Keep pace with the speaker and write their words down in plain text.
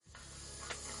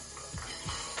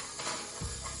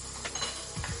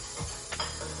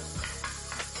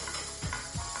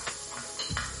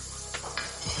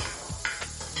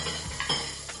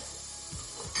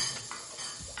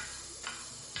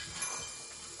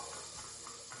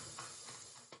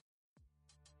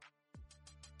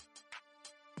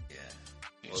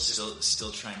Well,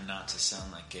 still trying not to sound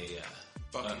like a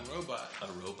fucking robot. A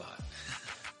robot.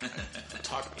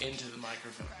 Talk into the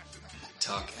microphone.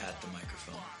 Talk at the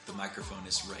microphone. The microphone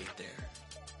is right there.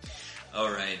 All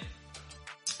right.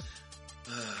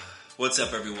 What's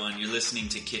up, everyone? You're listening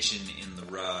to Kitchen in the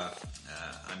Raw.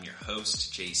 I'm your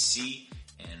host, JC,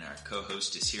 and our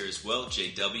co-host is here as well,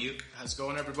 JW. How's it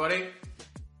going, everybody?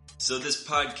 So this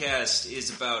podcast is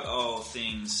about all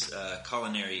things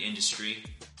culinary industry.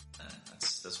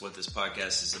 That's what this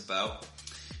podcast is about.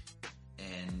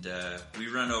 And we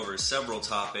run over several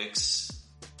topics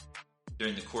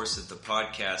during the course of the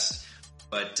podcast.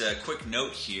 But quick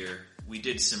note here, we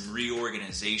did some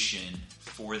reorganization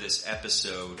for this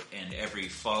episode, and every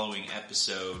following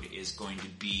episode is going to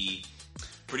be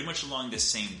pretty much along the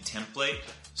same template.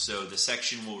 So the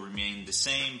section will remain the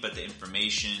same, but the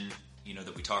information,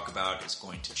 that we talk about is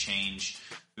going to change.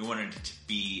 We wanted it to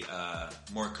be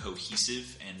more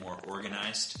cohesive and more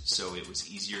organized, so it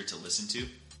was easier to listen to.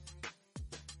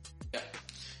 Yeah.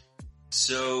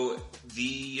 So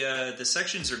the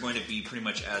sections are going to be pretty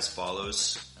much as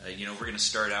follows. We're going to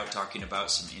start out talking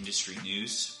about some industry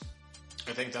news.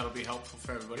 I think that'll be helpful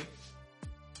for everybody.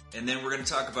 And then we're going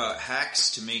to talk about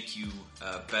hacks to make you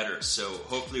better. So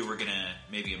hopefully we're going to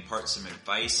maybe impart some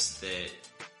advice that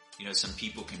some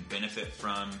people can benefit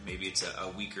from. Maybe it's a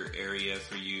weaker area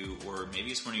for you, or maybe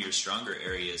it's one of your stronger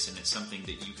areas and it's something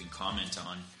that you can comment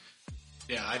on.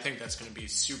 Yeah, I think that's going to be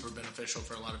super beneficial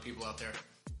for a lot of people out there.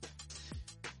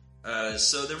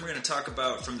 So then we're going to talk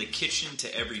about from the kitchen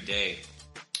to every day.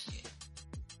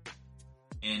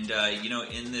 And,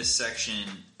 in this section,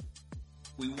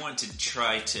 we want to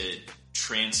try to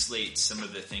translate some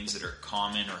of the things that are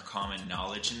common or common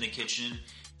knowledge in the kitchen,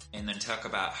 and then talk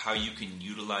about how you can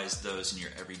utilize those in your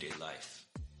everyday life.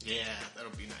 Yeah, that'll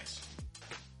be nice.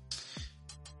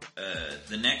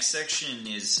 The next section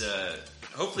is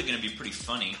hopefully going to be pretty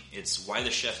funny. It's Why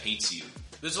the Chef Hates You.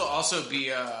 This will also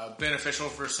be beneficial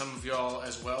for some of y'all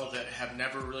as well that have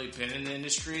never really been in the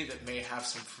industry, that may have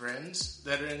some friends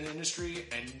that are in the industry,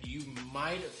 and you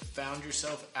might have found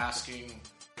yourself asking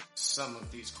some of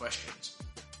these questions.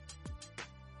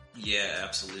 Yeah,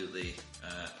 absolutely.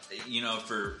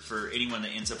 For anyone that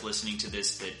ends up listening to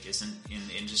this that isn't in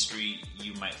the industry,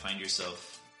 you might find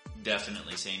yourself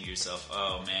definitely saying to yourself,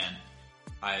 oh man,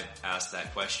 I've asked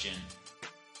that question.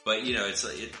 But, it's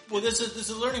like... Well, this is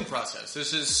a learning process.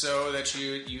 This is so that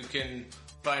you can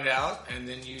find out, and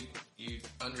then you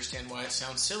understand why it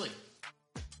sounds silly.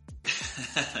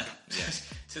 Yes.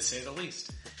 To say the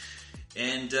least.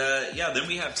 And, then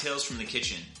we have Tales from the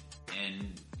Kitchen.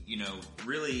 And,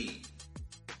 really,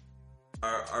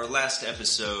 our last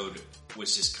episode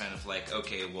was just kind of like,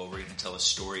 okay, well, we're going to tell a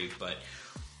story, but...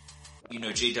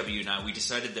 JW and I, we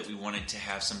decided that we wanted to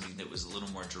have something that was a little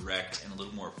more direct and a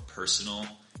little more personal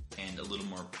and a little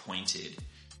more pointed.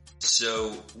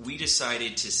 So we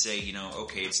decided to say,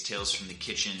 okay, it's Tales from the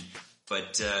Kitchen,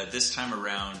 but this time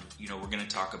around, we're going to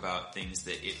talk about things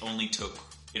that it only took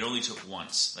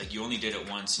once. Like, you only did it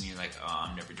once and you're like, oh,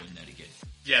 I'm never doing that again.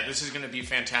 Yeah, this is going to be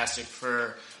fantastic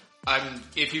for,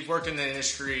 if you've worked in the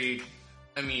industry,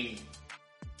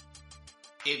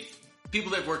 if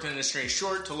people that have worked in the industry a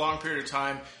short to long period of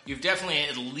time, you've definitely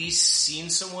at least seen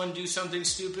someone do something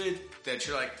stupid that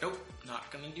you're like, nope,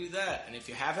 not going to do that. And if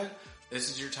you haven't,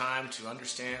 this is your time to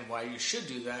understand why you should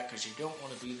do that, because you don't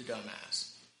want to be the dumbass.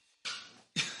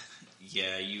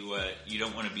 Yeah, you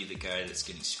don't want to be the guy that's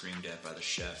getting screamed at by the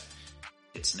chef.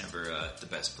 It's never the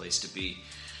best place to be.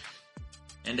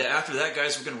 And after that,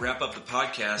 guys, we're going to wrap up the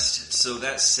podcast. So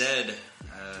that said,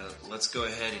 let's go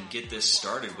ahead and get this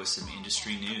started with some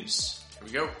industry news. Here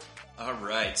we go. All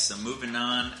right, so moving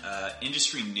on,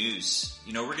 industry news.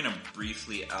 We're going to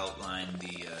briefly outline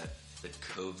the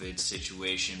COVID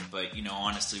situation, but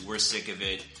honestly, we're sick of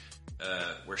it.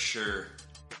 We're sure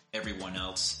everyone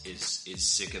else is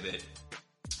sick of it.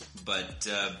 But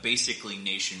basically,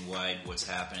 nationwide, what's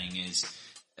happening is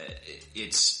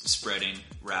it's spreading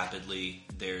rapidly.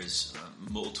 There's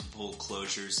multiple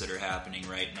closures that are happening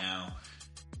right now.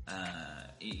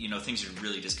 Things are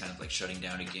really just kind of like shutting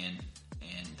down again.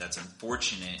 And that's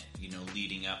unfortunate,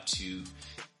 leading up to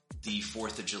the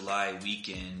 4th of July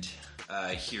weekend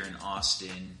here in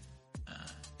Austin.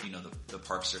 The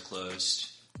parks are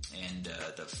closed and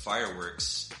the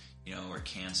fireworks, are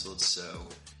canceled. So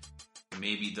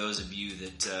maybe those of you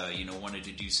that, wanted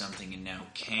to do something and now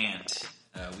can't,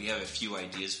 we have a few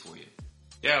ideas for you.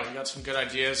 Yeah, we got some good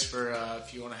ideas for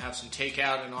if you want to have some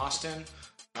takeout in Austin.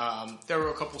 There were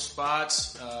a couple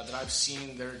spots that I've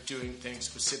seen that are doing things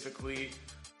specifically.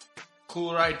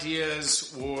 Cooler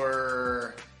ideas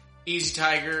were Easy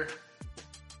Tiger,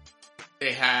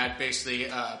 They had basically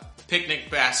picnic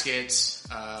baskets,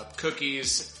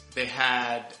 cookies. They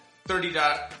had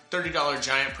 $30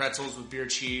 giant pretzels with beer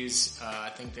cheese. I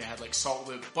think they had like salt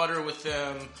with butter with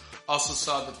them. Also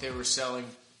saw that they were selling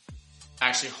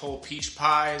actually whole peach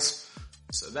pies.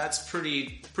 So that's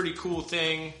pretty cool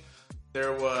thing.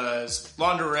 There was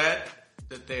Laundrette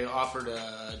that they offered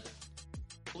I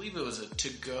believe it was a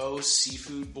to-go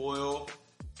seafood boil.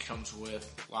 Comes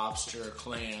with lobster,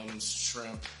 clams,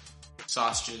 shrimp,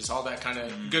 sausages, all that kind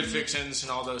of good fixins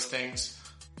and all those things.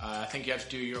 I think you have to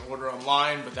do your order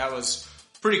online, but that was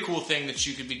a pretty cool thing that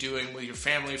you could be doing with your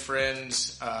family,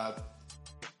 friends. I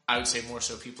would say more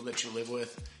so people that you live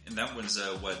with. And that one's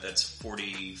that's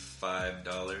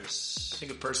 $45. I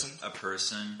think a person. A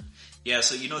person. Yeah,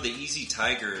 so the Easy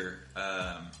Tiger,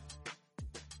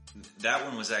 that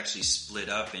one was actually split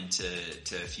up into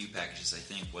a few packages, I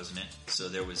think, wasn't it? So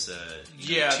there was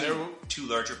two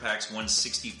larger packs, one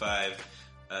 $65,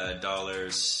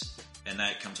 and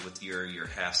that comes with your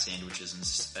half sandwiches and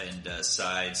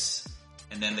sides.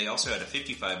 And then they also had a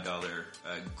 $55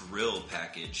 grill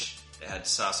package that had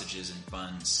sausages and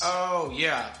buns. Oh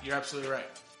yeah, you're absolutely right.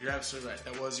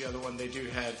 That was the other one. They do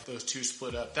have those two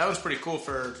split up. That was pretty cool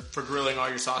for grilling all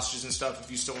your sausages and stuff. If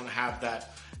you still want to have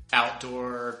that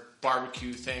outdoor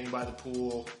barbecue thing by the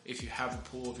pool, if you have a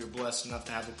pool, if you're blessed enough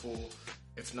to have a pool.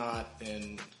 If not,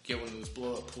 then get one of those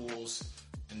blow up pools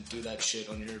and do that shit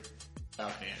on your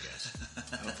balcony, I guess.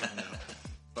 I don't fucking know.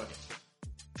 Fuck it.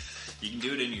 You can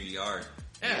do it in your yard.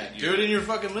 Yeah, do it in your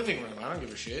fucking living room. I don't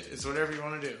give a shit. It's whatever you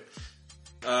want to do.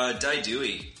 Dai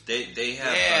Dui. They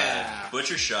have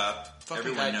Butcher Shop.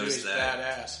 Fucking Everyone knows that.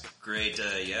 Badass. Great,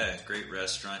 great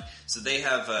restaurant. So they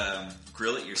have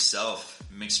grill it yourself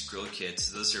mixed grill kits.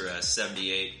 Those are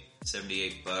 $78,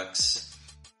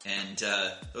 and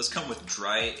those come with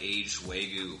dry aged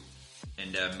Wagyu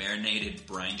and marinated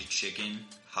brined chicken,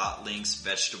 hot links,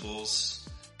 vegetables.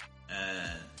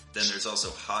 Then there's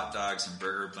also hot dogs and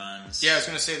burger buns. Yeah, I was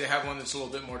going to say they have one that's a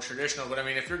little bit more traditional, but I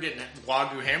mean, if you're getting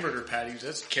Wagyu hamburger patties,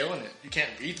 that's killing it. You can't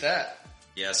beat that.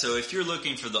 Yeah, so if you're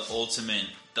looking for the ultimate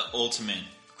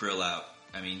grill out,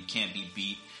 I mean, can't be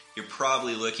beat. You're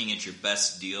probably looking at your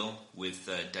best deal with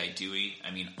Dai Dui.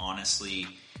 I mean, honestly,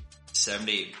 $7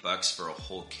 to $8 for a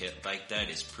whole kit like that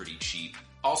is pretty cheap.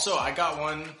 Also, I got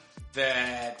one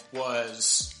that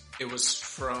was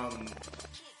from,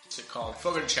 what's it called?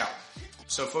 Fogo de Chao.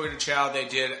 So Fogo de Chao, they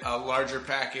did a larger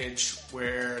package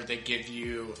where they give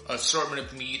you assortment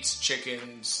of meats,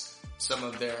 chickens, some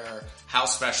of their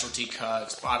house specialty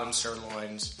cuts, bottom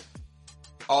sirloins,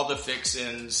 all the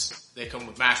fixins. They come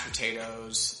with mashed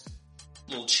potatoes,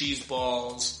 little cheese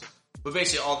balls, but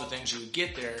basically all the things you would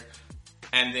get there.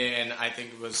 And then I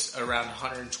think it was around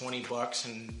 $120,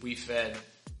 and we fed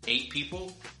 8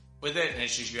 people with it, and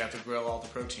it's just you have to grill all the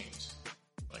proteins.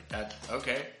 Like that,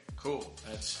 okay, cool,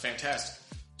 that's fantastic.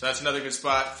 So that's another good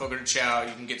spot, Fogo de Chao.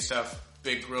 You can get stuff,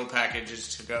 big grill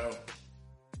packages to go.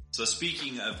 So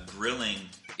speaking of grilling,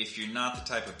 if you're not the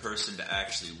type of person to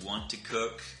actually want to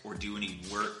cook or do any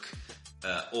work,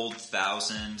 Old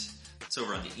Thousand, it's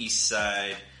over on the east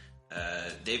side.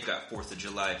 They've got 4th of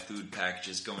July food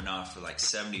packages going off for like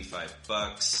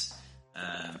 $75.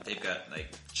 They've got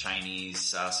like Chinese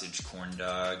sausage, corn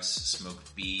dogs,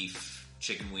 smoked beef,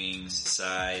 chicken wings,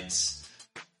 sides.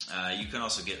 You can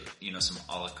also get, some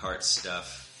a la carte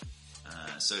stuff.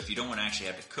 So if you don't want to actually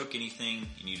have to cook anything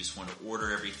and you just want to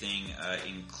order everything,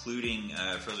 including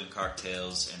frozen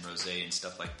cocktails and rosé and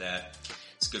stuff like that,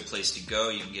 it's a good place to go.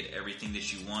 You can get everything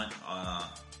that you want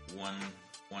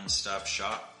one-stop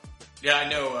shop. Yeah, I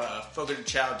know Fogo de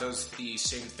Chao does the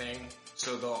same thing.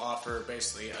 So they'll offer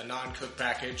basically a non-cook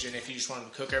package, and if you just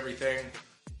wanted to cook everything,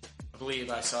 I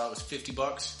believe I saw it was $50,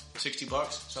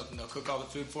 $60, something they'll cook all the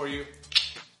food for you.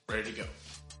 Ready to go.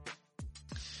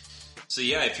 So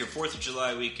yeah, if your 4th of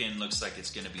July weekend looks like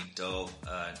it's going to be dull,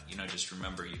 just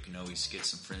remember you can always get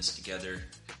some friends together,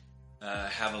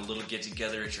 have a little get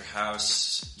together at your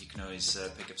house. You can always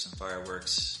pick up some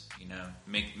fireworks.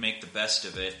 Make the best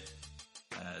of it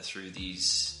through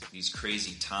these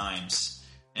crazy times,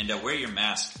 and wear your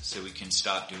mask so we can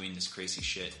stop doing this crazy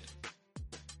shit.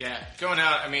 Yeah, going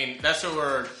out. I mean, that's what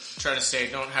we're trying to say.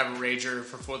 Don't have a rager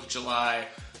for 4th of July.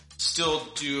 Still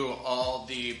do all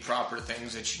the proper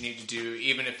things that you need to do,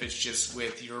 even if it's just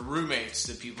with your roommates,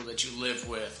 the people that you live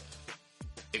with.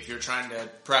 If you're trying to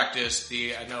practice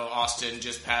I know Austin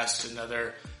just passed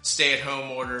another stay-at-home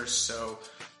order, so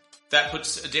that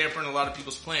puts a damper in a lot of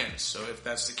people's plans. So if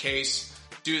that's the case,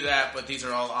 do that, but these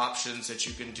are all options that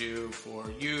you can do for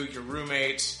you, your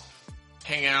roommates,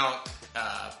 hang out.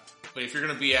 But if you're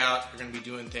going to be out, you're going to be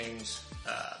doing things,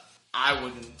 I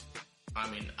wouldn't I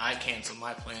mean, I cancel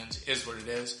my plans, is what it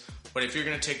is. But if you're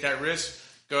going to take that risk,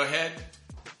 go ahead,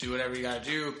 do whatever you got to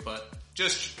do, but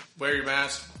just wear your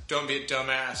mask, don't be a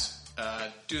dumbass,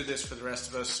 do this for the rest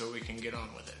of us so we can get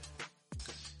on with it.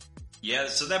 Yeah,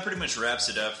 so that pretty much wraps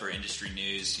it up for industry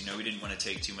news. You know, we didn't want to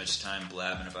take too much time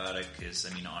blabbing about it because,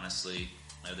 I mean, honestly,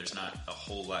 there's not a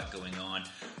whole lot going on.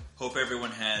 Hope everyone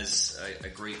has a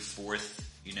great 4th,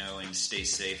 you know, and stay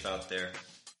safe out there.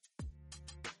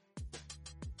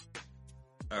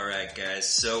 All right, guys.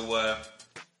 So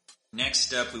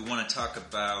next up, we want to talk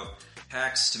about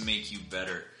hacks to make you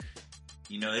better.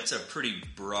 You know, it's a pretty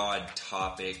broad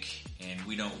topic, and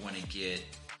we don't want to get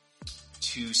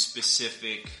too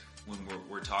specific when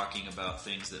we're talking about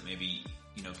things that maybe,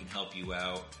 you know, can help you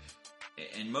out.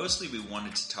 And mostly we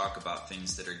wanted to talk about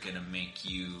things that are going to make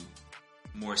you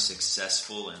more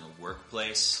successful in the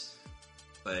workplace.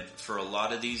 But for a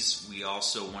lot of these, we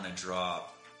also want to draw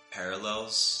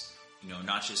parallels, you know,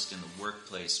 not just in the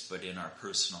workplace, but in our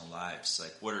personal lives.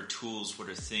 Like, what are tools, what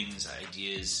are things,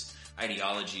 ideas,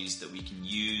 ideologies that we can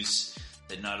use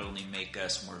that not only make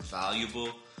us more valuable,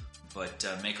 but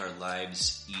make our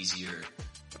lives easier.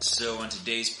 So on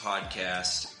today's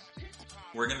podcast,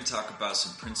 we're going to talk about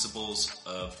some principles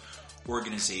of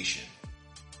organization.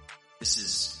 This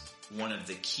is one of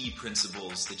the key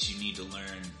principles that you need to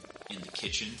learn in the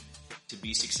kitchen to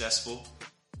be successful.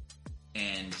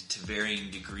 And to varying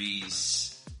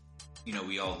degrees, you know,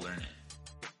 we all learn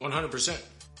it. 100%.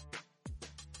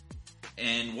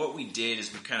 And what we did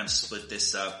is we kind of split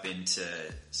this up into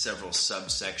several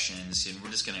subsections, and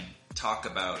we're just going to talk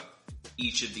about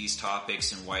each of these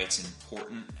topics and why it's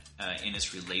important in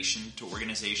its relation to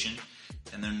organization.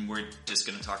 And then we're just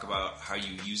going to talk about how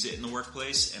you use it in the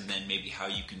workplace, and then maybe how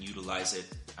you can utilize it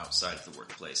outside of the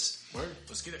workplace. Word,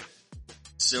 let's get it.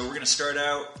 So we're going to start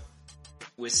out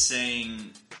with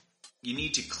saying you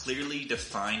need to clearly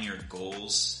define your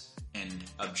goals and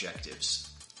objectives.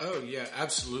 Oh yeah,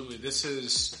 absolutely. This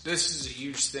is a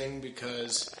huge thing,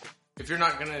 because if you're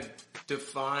not going to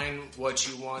define what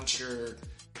you want your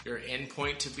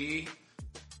endpoint to be,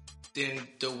 then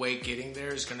the way getting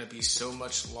there is going to be so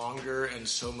much longer and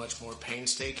so much more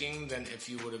painstaking than if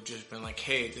you would have just been like,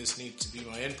 hey, this needs to be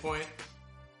my endpoint.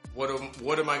 What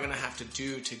am I going to have to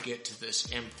do to get to this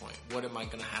endpoint? What am I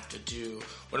going to have to do?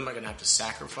 What am I going to have to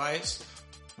sacrifice?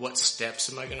 What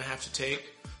steps am I going to have to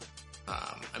take?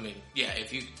 I mean, yeah,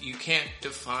 if you can't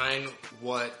define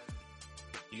what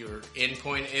your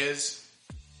endpoint is,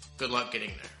 good luck getting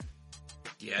there.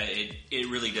 Yeah, it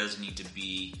really does need to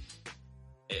be,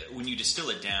 when you distill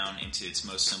it down into its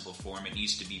most simple form, it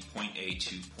needs to be point A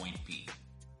to point B,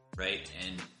 right?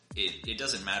 And it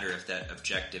doesn't matter if that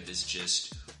objective is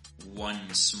just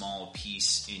one small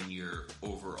piece in your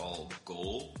overall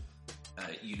goal.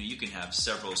 You know, you can have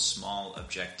several small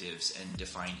objectives and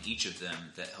define each of them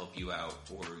that help you out,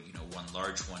 or, you know, one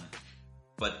large one.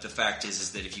 But the fact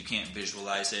is that if you can't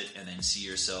visualize it and then see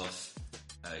yourself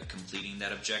completing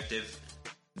that objective,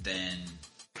 then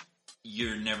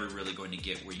you're never really going to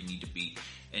get where you need to be.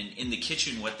 And in the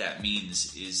kitchen, what that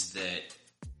means is that,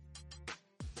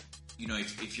 you know,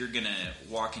 if you're going to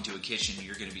walk into a kitchen,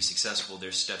 you're going to be successful,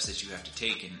 there's steps that you have to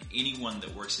take. And anyone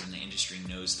that works in the industry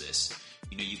knows this.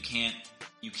 You know, you can't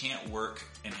work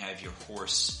and have your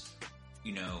horse,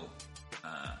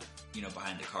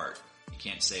 behind the cart. You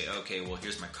can't say, okay, well,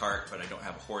 here's my cart, but I don't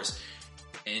have a horse.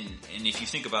 And if you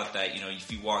think about that, you know,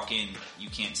 if you walk in, you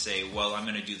can't say, well, I'm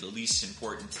going to do the least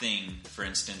important thing, for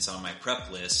instance, on my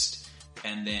prep list,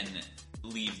 and then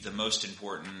leave the most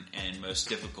important and most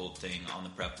difficult thing on the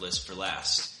prep list for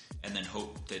last, and then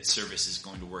hope that service is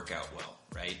going to work out well,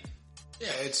 right?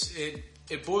 Yeah,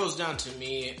 it boils down to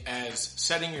me as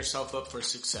setting yourself up for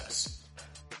success.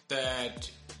 That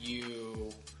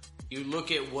you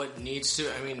look at what needs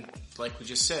to, I mean, like we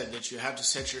just said, that you have to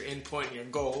set your endpoint and your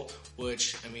goal,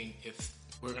 which, I mean, if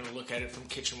we're going to look at it from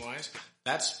kitchen-wise,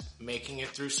 that's making it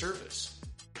through service.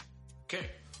 Okay,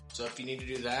 so if you need to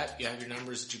do that, you have your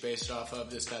numbers that you base it off of,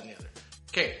 this, that, and the other.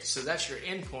 Okay, so that's your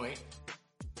endpoint.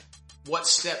 What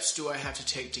steps do I have to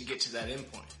take to get to that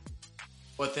endpoint?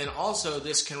 But then also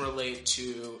this can relate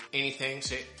to anything.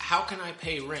 Say, how can I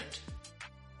pay rent?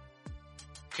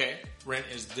 Okay, rent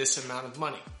is this amount of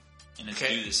money. And it's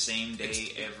due the same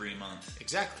day every month.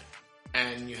 Exactly.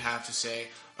 And you have to say,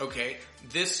 okay,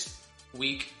 this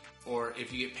week, or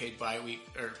if you get paid bi-week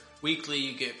or weekly,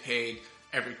 you get paid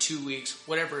every 2 weeks,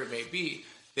 whatever it may be,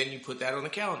 then you put that on the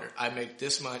calendar. I make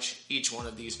this much each one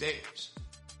of these days.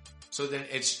 So then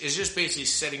it's just basically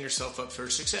setting yourself up for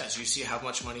success. You see how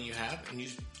much money you have, and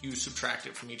you subtract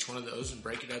it from each one of those and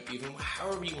break it up even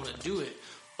however you want to do it.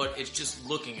 but it's just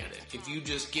looking at it. If you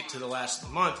just get to the last of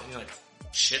the month and you're like,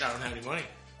 shit, I don't have any money.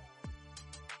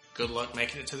 Good luck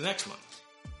making it to the next month.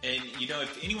 And,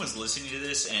 if anyone's listening to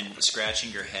this and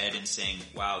scratching your head and saying,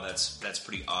 wow, that's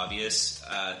pretty obvious,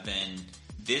 then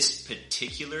this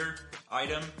particular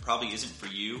item probably isn't for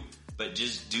you, but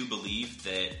just do believe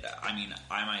that,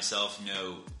 I myself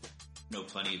know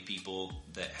plenty of people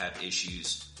that have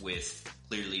issues with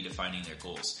clearly defining their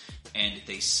goals, and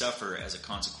they suffer as a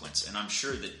consequence. And I'm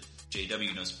sure that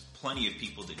JW knows plenty of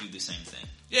people that do the same thing.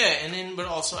 Yeah, but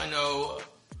also I know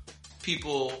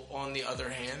people on the other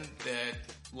hand that,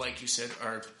 like you said,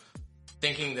 are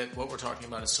thinking that what we're talking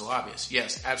about is so obvious.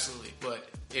 Yes, absolutely. But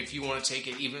if you want to take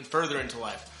it even further into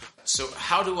life, so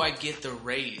how do I get the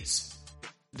raise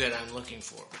that I'm looking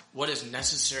for? What is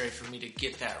necessary for me to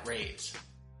get that raise?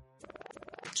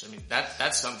 So,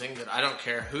 that's something that I don't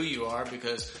care who you are,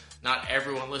 because not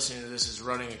everyone listening to this is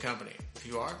running a company. If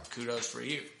you are, kudos for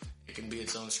you. It can be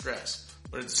its own stress.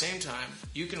 But at the same time,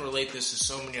 you can relate this to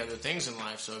so many other things in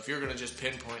life. So if you're going to just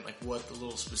pinpoint like what the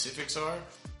little specifics are,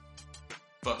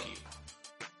 fuck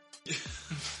you.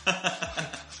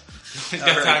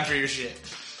 Got time for your shit.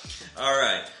 All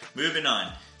right, moving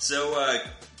on. So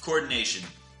coordination,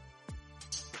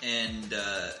 and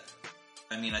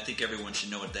I think everyone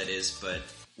should know what that is. But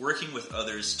working with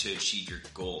others to achieve your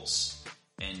goals,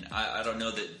 and I don't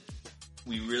know that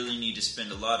we really need to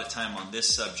spend a lot of time on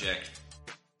this subject,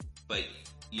 but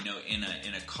in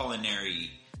a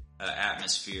culinary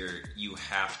atmosphere, you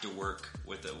have to work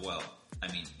with it. Well,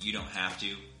 you don't have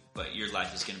to, but your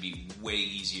life is going to be way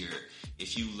easier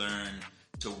if you learn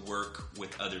to work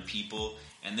with other people.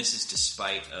 And this is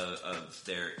despite of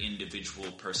their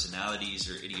individual personalities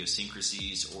or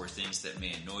idiosyncrasies or things that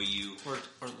may annoy you. Or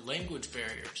language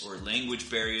barriers. Or language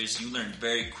barriers. You learn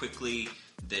very quickly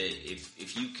that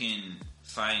if you can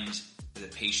find the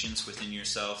patience within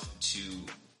yourself to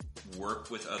work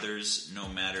with others, no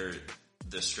matter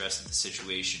the stress of the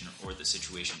situation or the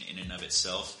situation in and of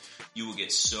itself, you will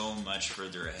get so much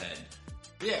further ahead.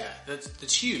 Yeah,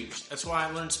 that's huge. That's why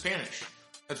I learned Spanish.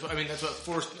 That's what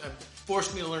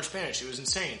forced me to learn Spanish. It was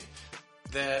insane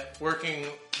that working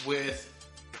with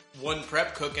one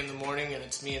prep cook in the morning and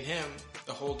it's me and him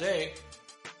the whole day,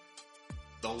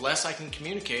 the less I can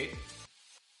communicate,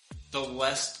 the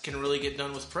less can really get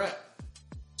done with prep.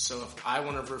 So if I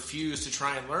want to refuse to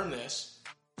try and learn this,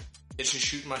 it's just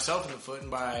shooting myself in the foot,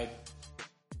 and by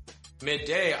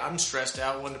midday, I'm stressed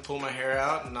out, wanting to pull my hair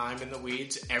out, and I'm in the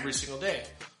weeds every single day.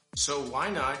 So why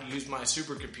not use my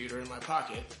supercomputer in my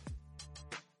pocket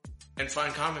and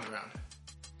find common ground?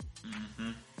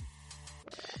 Mm-hmm.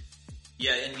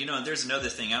 Yeah, and there's another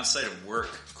thing. Outside of work,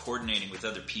 coordinating with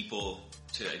other people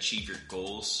to achieve your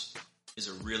goals is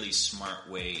a really smart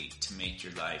way to make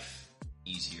your life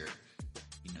easier.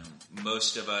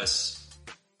 Most of us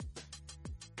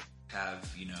have,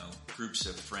 groups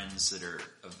of friends that are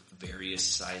of various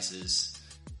sizes.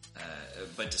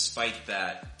 But despite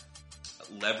that,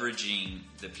 leveraging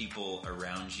the people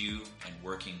around you and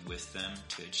working with them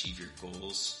to achieve your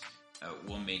goals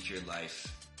will make your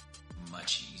life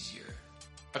much easier.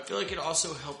 I feel like it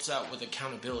also helps out with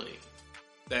accountability.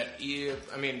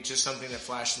 Just something that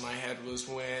flashed in my head was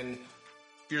when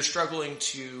you're struggling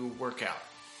to work out.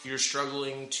 You're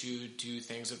struggling to do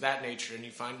things of that nature, and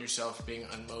you find yourself being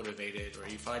unmotivated, or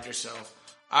you find yourself,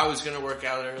 I was going to work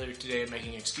out earlier today, and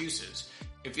making excuses.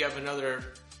 If you have another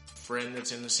friend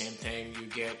that's in the same thing, you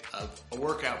get a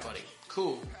workout buddy.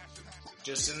 Cool.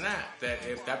 Just in that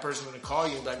if that person's going to call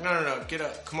you and be like, no, get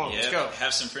up, come on, let's go.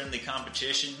 Have some friendly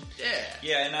competition.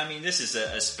 Yeah, and this is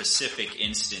a specific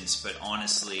instance, but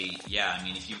honestly,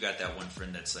 if you've got that one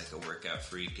friend that's like a workout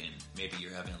freak and maybe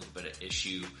you're having a little bit of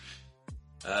issue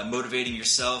motivating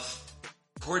yourself,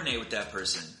 coordinate with that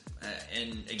person.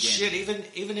 And again, shit,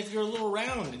 even if you're a little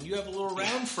round and you have a little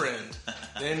round friend,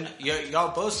 then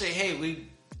y'all both say, hey,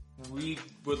 we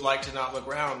would like to not look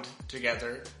round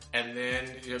together, and then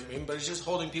but it's just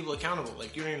holding people accountable.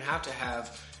 Like, you don't even have to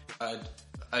have a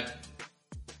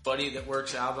buddy that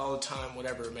works out all the time,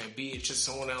 whatever it may be. It's just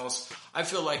someone else. I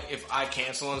feel like if I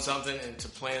cancel on something and it's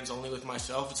plans only with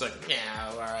myself, it's like,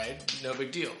 yeah, all right, no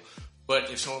big deal. But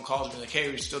if someone calls me like, hey,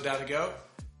 are you still down to go?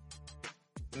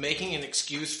 Making an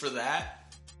excuse for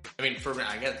that, for me,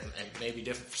 I guess it may be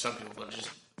different for some people, but just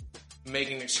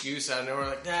making an excuse out of nowhere,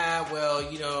 like,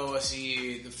 I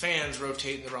see the fans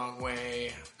rotating the wrong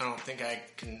way. I don't think I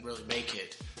can really make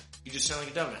it. You just sound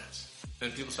like a dumbass.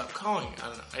 Then people stop calling. I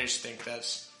don't know. I just think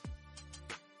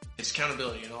it's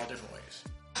accountability in all different ways.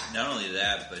 Not only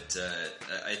that, but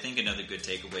I think another good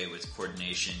takeaway with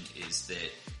coordination is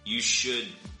that you should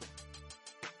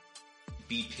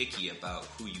be picky about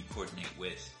who you coordinate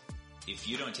with. If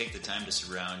you don't take the time to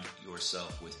surround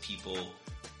yourself with people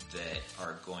that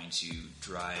are going to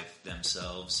drive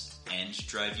themselves and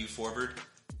drive you forward,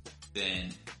 then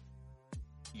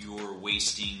you're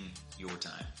wasting your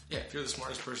time. Yeah, if you're the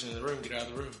smartest person in the room, get out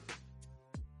of the room.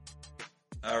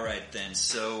 All right, then.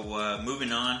 So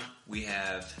moving on, we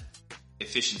have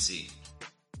efficiency.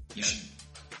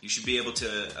 You should be able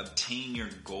to obtain your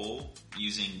goal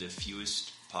using the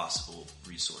fewest possible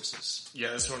resources.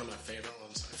 Yeah, that's one of my favorite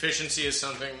ones. Efficiency is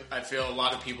something I feel a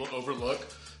lot of people overlook,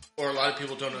 or a lot of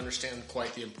people don't understand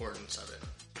quite the importance of it.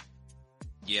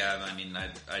 Yeah, I mean,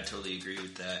 I totally agree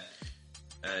with that.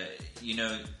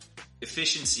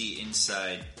 Efficiency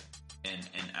inside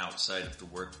and outside of the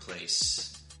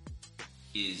workplace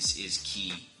is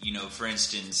key. For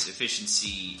instance,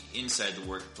 efficiency inside the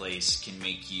workplace can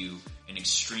make you an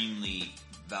extremely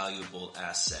valuable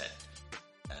asset.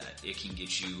 It can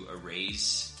get you a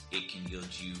raise. It can yield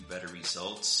you better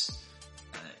results.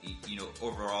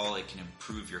 Overall, it can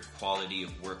improve your quality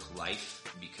of work life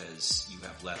because you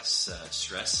have less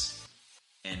stress.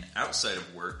 And outside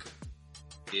of work,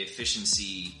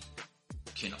 efficiency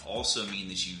can also mean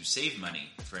that you save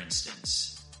money, for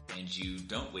instance, and you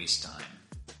don't waste time,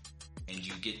 and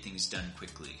you get things done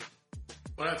quickly.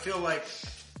 But I feel like,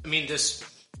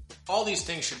 all these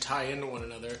things should tie into one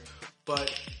another,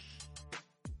 but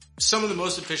some of the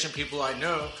most efficient people I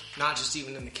know, not just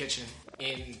even in the kitchen,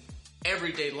 in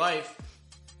everyday life,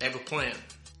 they have a plan.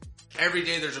 Every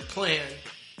day there's a plan,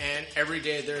 and every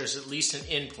day there's at least an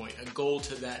endpoint, a goal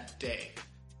to that day.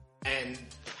 And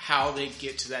how they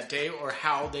get to that day, or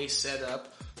how they set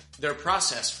up their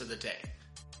process for the day.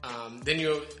 Then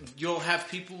you'll have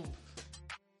people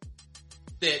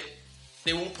that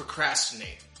they won't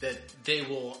procrastinate, that they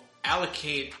will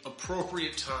allocate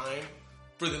appropriate time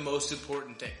for the most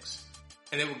important things.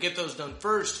 And they will get those done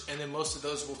first, and then most of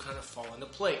those will kind of fall into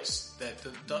place. That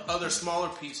the other smaller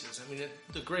pieces,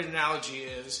 the great analogy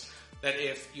is that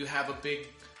if you have a big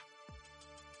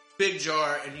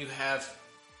jar and you have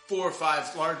 4 or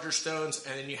 5 larger stones,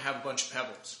 and then you have a bunch of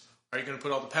pebbles. Are you going to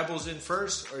put all the pebbles in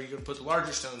first, or are you going to put the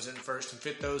larger stones in first and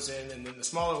fit those in, and then the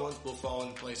smaller ones will fall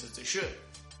into place as they should?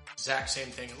 Exact same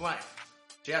thing in life.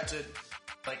 You have to,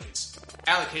 it's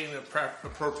allocating the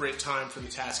appropriate time for the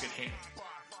task at hand.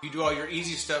 You do all your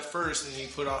easy stuff first, and then you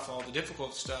put off all the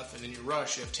difficult stuff, and then you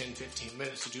rush. You have 10, 15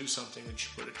 minutes to do something that you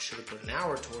should have put an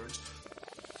hour towards.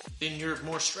 Then you're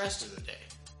more stressed in the day.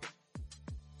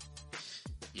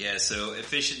 Yeah, so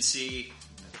efficiency,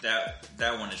 that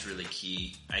one is really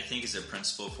key. I think is a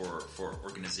principle for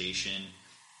organization.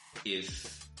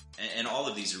 And all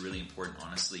of these are really important,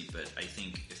 honestly, but I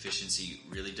think efficiency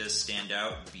really does stand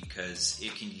out because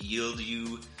it can yield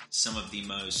you some of the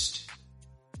most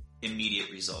immediate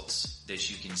results that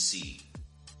you can see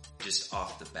just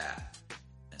off the bat.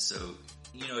 And so,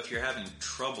 if you're having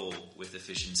trouble with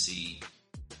efficiency,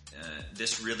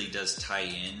 this really does tie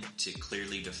in to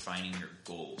clearly defining your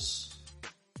goals.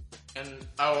 And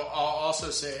I'll also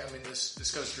say,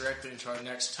 this goes directly into our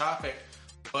next topic,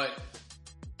 but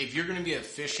if you're going to be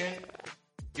efficient,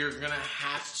 you're going to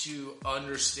have to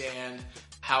understand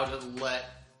how to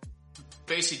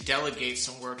basically delegate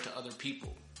some work to other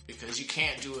people, because you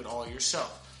can't do it all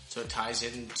yourself. So it ties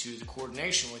into the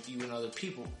coordination with you and other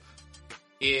people.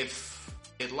 If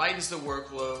it lightens the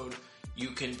workload,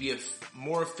 you can be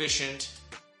more efficient,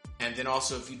 and then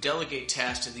also if you delegate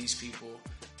tasks to these people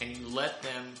and you let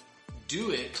them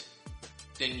do it,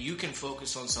 then you can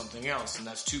focus on something else, and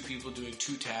that's 2 people doing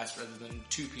 2 tasks rather than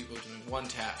 2 people doing 1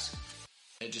 task.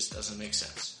 It just doesn't make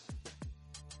sense.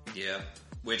 Yeah,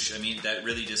 which, that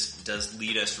really just does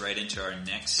lead us right into our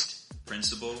next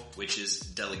principle, which is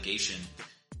delegation.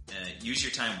 Use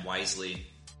your time wisely,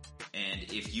 and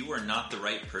if you are not the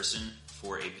right person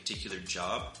for a particular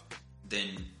job, then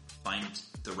find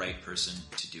the right person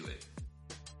to do it.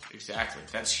 Exactly.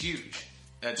 That's huge.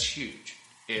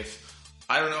 If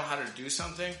I don't know how to do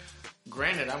something,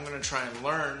 granted, I'm going to try and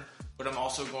learn, but I'm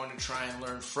also going to try and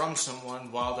learn from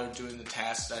someone while they're doing the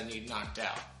tasks that I need knocked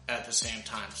out at the same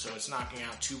time. So it's knocking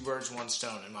out 2 birds, 1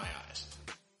 stone in my eyes.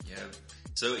 Yeah.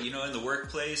 So, in the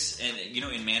workplace and,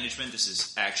 in management, this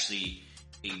is actually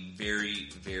a very,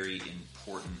 very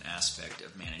important aspect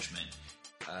of management.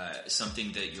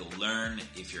 Something that you'll learn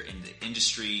if you're in the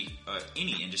industry,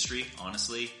 any industry,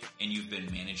 honestly, and you've been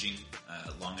managing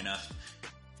long enough.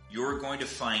 You're going to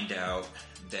find out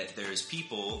that there's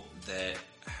people that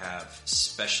have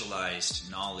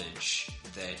specialized knowledge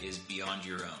that is beyond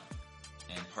your own.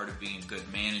 And part of being a good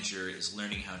manager is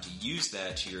learning how to use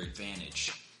that to your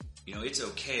advantage. It's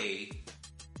okay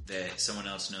that someone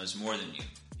else knows more than you.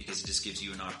 because it just gives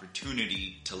you an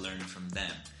opportunity to learn from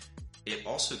them. It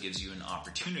also gives you an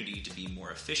opportunity to be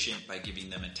more efficient by giving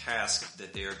them a task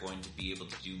that they are going to be able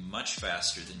to do much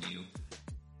faster than you.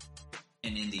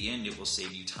 And in the end, it will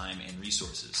save you time and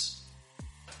resources.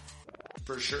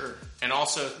 For sure. And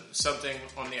also something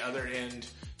on the other end,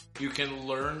 you can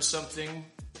learn something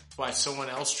by someone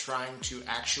else trying to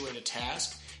actuate a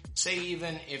task. Say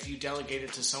even if you delegate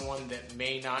it to someone that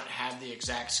may not have the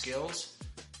exact skills,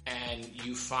 and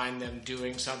you find them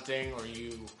doing something, or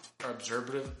you are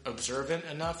observant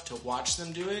enough to watch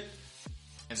them do it,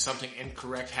 and something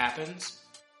incorrect happens,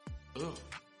 ooh,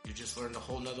 you just learned a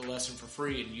whole nother lesson for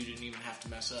free, and you didn't even have to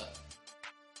mess up.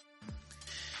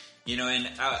 You know, and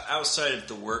outside of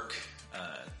the work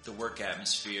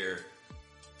atmosphere,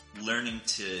 learning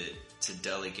to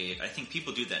delegate, I think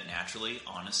people do that naturally,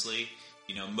 honestly.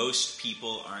 You know, most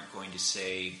people aren't going to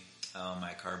say, oh,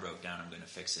 my car broke down, I'm going to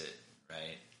fix it,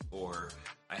 right? Or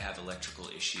I have electrical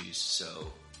issues,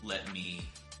 so let me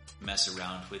mess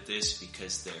around with this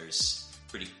because there's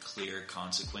pretty clear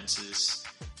consequences.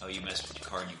 Oh, you mess with your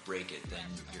car and you break it, then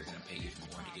you're going to pay even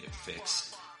more to get it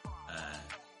fixed.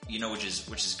 You know, which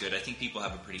is good. I think people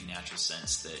have a pretty natural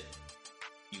sense that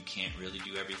you can't really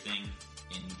do everything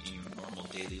in your normal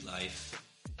daily life.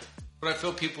 But I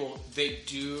feel people, they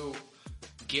do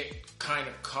get kind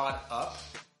of caught up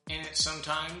in it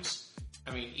sometimes.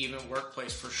 I mean, even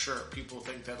workplace for sure. People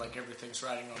think that like everything's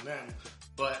riding on them.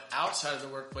 But outside of the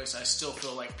workplace, I still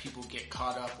feel like people get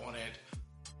caught up on it.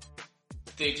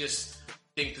 They just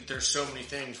think that there's so many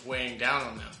things weighing down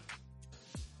on them.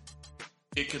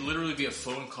 It could literally be a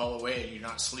phone call away and you're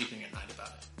not sleeping at night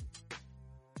about it.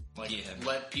 Like,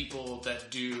 let people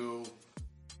that do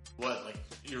what, like,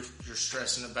 you're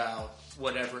stressing about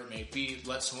whatever it may be,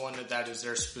 let someone that is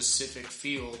their specific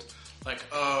field, like,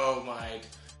 oh,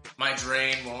 my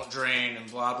drain won't drain and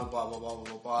blah, blah, blah, blah, blah,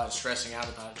 blah, blah, stressing out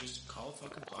about it. Just call a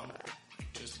fucking plumber.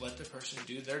 Just let the person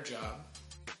do their job.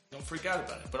 Don't freak out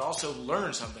about it. But also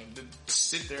learn something.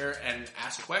 Sit there and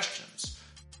ask questions.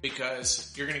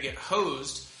 Because you're going to get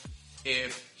hosed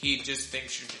if he just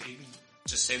thinks you're...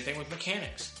 Just same thing with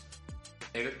mechanics.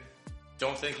 They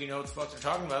don't think you know what the fuck they're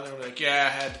talking about. They're like, yeah,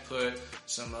 I had to put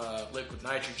some liquid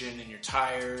nitrogen in your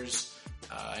tires.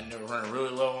 And they were running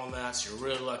really low on that, so you're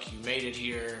really lucky you made it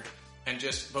here.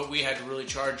 But we had to really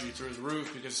charge you through the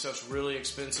roof because stuff's really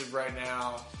expensive right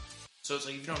now. So it's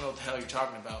like, you don't know what the hell you're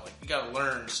talking about. Like, you gotta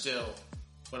learn still,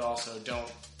 but also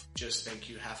don't just think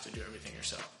you have to do everything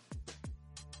yourself.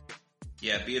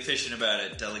 Yeah, be efficient about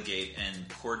it, delegate, and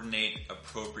coordinate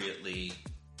appropriately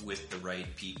with the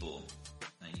right people.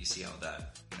 And you see how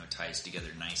that ties together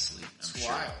nicely, I'm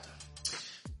sure. Wild.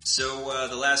 So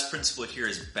the last principle here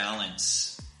is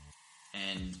balance.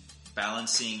 And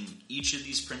balancing each of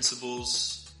these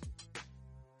principles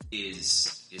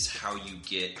is how you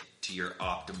get to your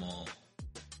optimal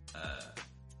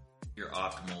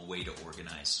way to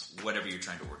organize whatever you're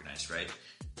trying to organize, right?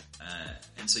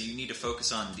 And so you need to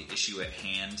focus on the issue at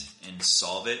hand and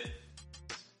solve it.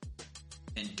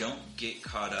 And don't get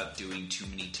caught up doing too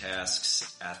many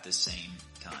tasks at the same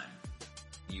time.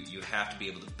 You have to be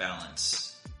able to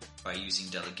balance by using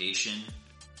delegation,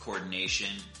 coordination,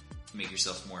 make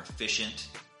yourself more efficient,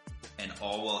 and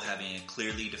all while having a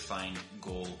clearly defined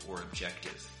goal or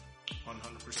objective.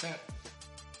 100%.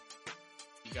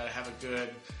 You gotta have a good...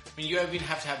 I mean, you even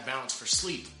have to have balance for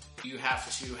sleep. You have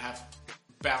to have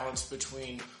balance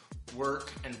between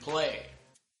work and play.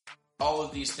 All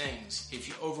of these things. If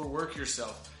you overwork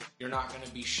yourself, you're not going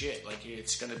to be shit. Like,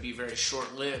 it's going to be very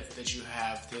short-lived that you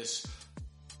have this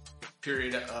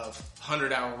period of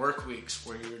 100-hour work weeks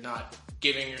where you're not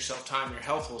giving yourself time, your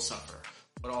health will suffer.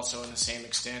 But also, in the same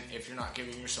extent, if you're not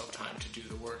giving yourself time to do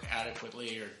the work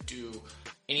adequately or do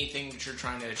anything that you're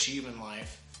trying to achieve in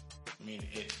life, I mean,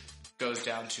 it goes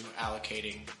down to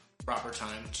allocating proper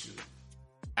time to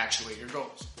actuate your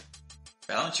goals.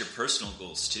 Balance your personal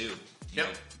goals, too. Yep.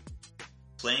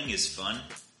 Playing is fun.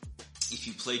 If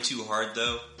you play too hard,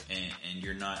 though, and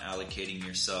you're not allocating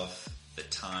yourself the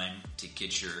time to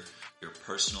get your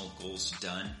personal goals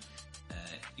done,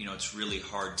 it's really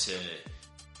hard to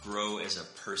grow as a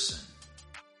person.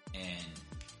 And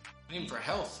even for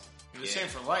health. The same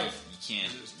for life. You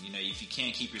can't, if you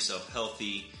can't keep yourself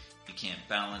healthy, you can't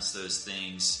balance those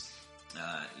things,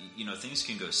 things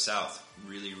can go south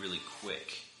really, really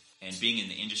quick. And being in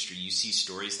the industry, you see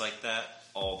stories like that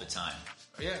all the time.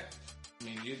 Yeah. I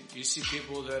mean, you see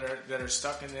people that are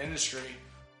stuck in the industry.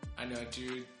 I know a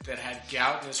dude that had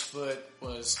gout in his foot,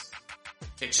 was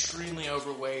extremely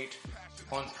overweight,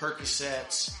 on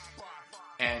Percocets,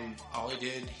 and all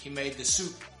he made the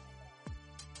soup.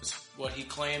 what he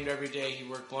claimed every day he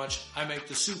worked lunch. I make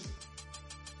the soup.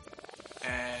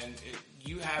 And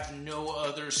you have no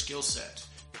other skill set.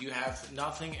 You have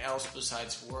nothing else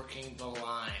besides working the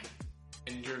line.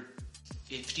 And you're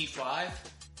 55,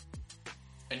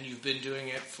 and you've been doing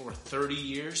it for 30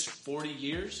 years, 40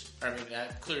 years. I mean,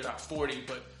 that clearly not 40,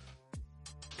 but...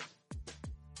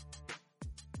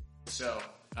 So,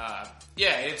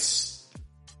 yeah, it's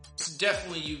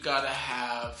definitely you gotta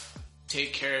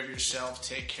take care of yourself,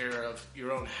 take care of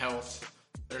your own health.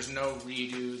 There's no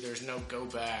redo, there's no go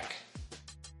back.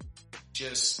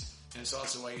 And it's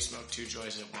also why you smoke 2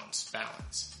 joints at once.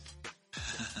 Balance.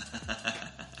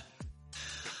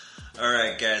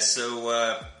 Alright guys,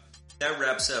 so that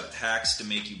wraps up Hacks to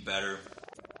Make You Better.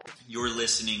 You're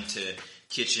listening to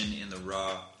Kitchen in the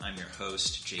Raw. I'm your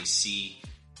host, JC.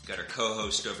 Got our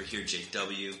co-host over here,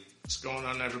 JW. What's going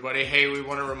on, everybody? Hey, we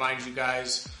want to remind you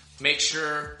guys, make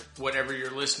sure whatever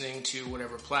you're listening to,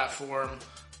 whatever platform,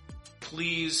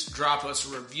 please drop us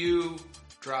a review,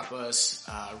 drop us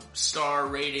a star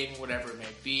rating, whatever it may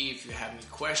be. If you have any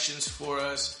questions for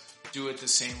us, do it the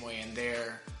same way in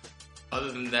there.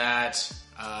 Other than that,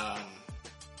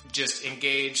 just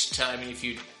engage. If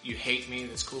you hate me,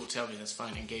 that's cool. Tell me, that's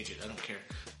fine. Engage it. I don't care.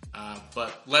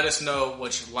 But let us know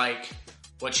what you like,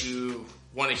 what you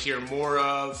want to hear more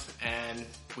of, and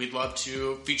we'd love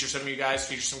to feature some of you guys,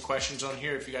 feature some questions on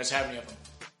here if you guys have any of them.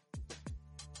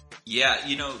 Yeah,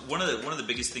 one of the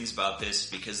biggest things about this,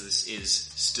 because this is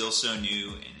still so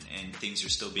new and things are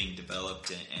still being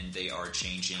developed and they are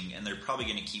changing, and they're probably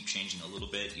going to keep changing a little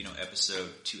bit, episode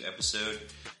to episode,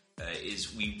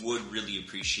 is we would really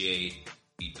appreciate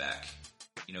feedback.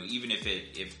 Even if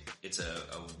it's a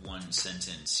one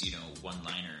sentence, one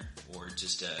liner, or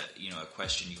just a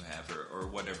question you have or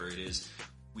whatever it is,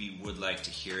 we would like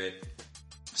to hear it.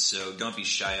 So don't be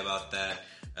shy about that.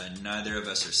 Neither of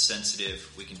us are sensitive.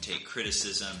 We can take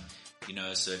criticism,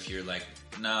 so if you're like,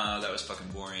 nah, that was fucking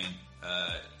boring,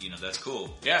 that's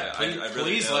cool. Yeah,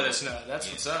 please let us know. That's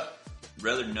what's up.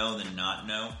 Rather know than not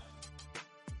know.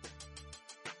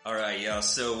 Alright, y'all,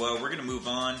 so we're going to move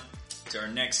on to our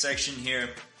next section here.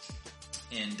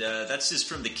 And that's just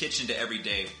from the kitchen to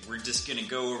everyday. We're just going to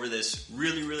go over this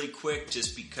really, really quick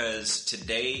just because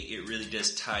today it really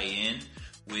does tie in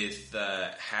with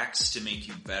hacks to make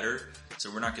you better. So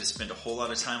we're not going to spend a whole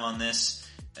lot of time on this.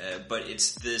 But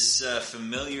it's this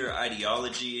familiar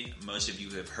ideology most of you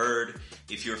have heard.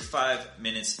 If you're 5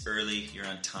 minutes early, you're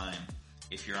on time.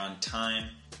 If you're on time,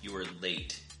 you are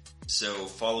late. So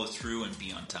follow through and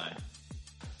be on time.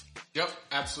 Yep,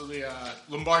 absolutely.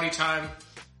 Lombardi time.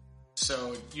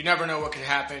 So you never know what could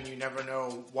happen. You never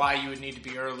know why you would need to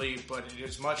be early, but it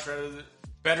is much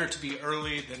better to be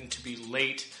early than to be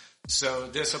late. So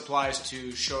this applies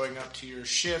to showing up to your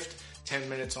shift 10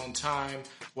 minutes on time,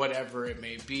 whatever it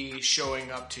may be,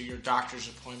 showing up to your doctor's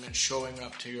appointment, showing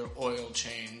up to your oil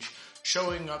change,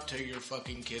 showing up to your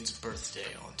fucking kid's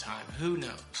birthday on time. Who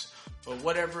knows? But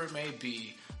whatever it may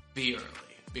be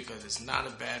early, because it's not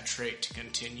a bad trait to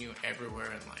continue everywhere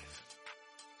in life.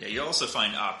 Yeah, you also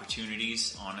find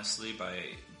opportunities, honestly,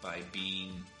 by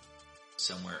being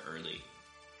somewhere early.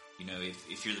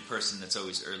 If you're the person that's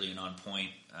always early and on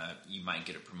point, you might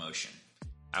get a promotion.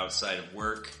 Outside of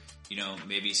work,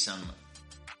 maybe some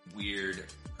weird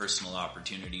personal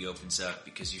opportunity opens up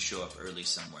because you show up early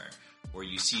somewhere, or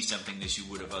you see something that you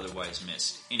would have otherwise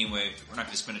missed. Anyway, we're not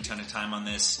going to spend a ton of time on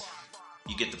this.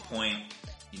 You get the point.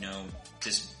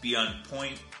 Just be on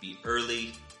point, be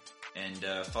early, and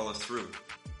follow through.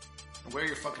 Wear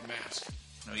your fucking mask.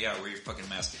 Oh yeah, wear your fucking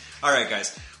mask. Alright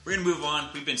guys, we're gonna move on.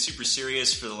 We've been super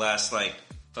serious for the last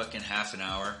fucking half an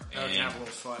hour. Now we're gonna have a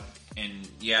little fun. And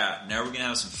yeah, now we're gonna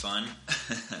have some fun.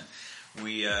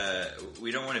 We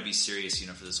don't want to be serious,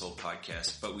 for this whole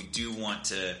podcast, but we do want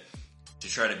to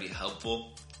try to be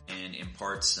helpful and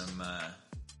impart some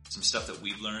stuff that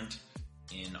we've learned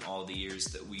in all the years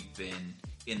that we've been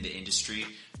in the industry.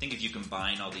 I think if you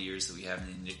combine all the years that we have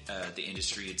in the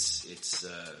industry, it's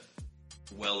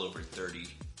well over 30.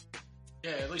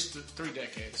 Yeah, at least 3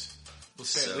 decades. We'll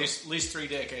say at least 3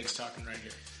 decades talking right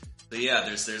here. But yeah,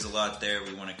 there's a lot there.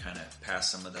 We want to kind of pass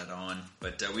some of that on,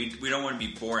 but we don't want to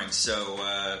be boring. So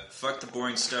fuck the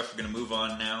boring stuff. We're gonna move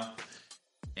on now,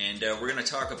 and we're gonna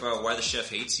talk about why the chef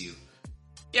hates you.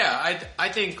 Yeah, I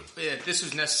think this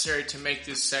was necessary to make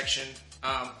this section,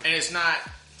 and it's not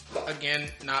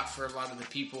for a lot of the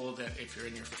people that if you're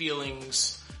in your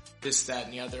feelings, this, that,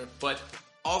 and the other, but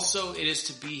also it is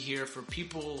to be here for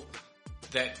people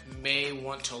that may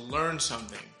want to learn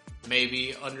something,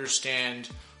 maybe understand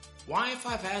why, if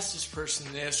I've asked this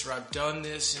person this, or I've done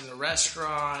this in the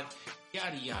restaurant,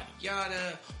 yada, yada,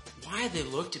 yada, why they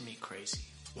looked at me crazy?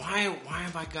 why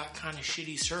have I got kind of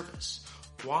shitty service?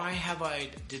 Why have I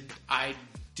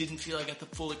didn't feel I got the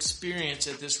full experience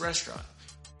at this restaurant?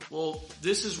 Well,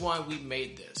 this is why we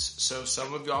made this. So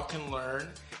some of y'all can learn.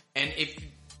 And if,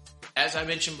 as I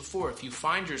mentioned before, if you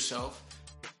find yourself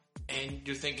and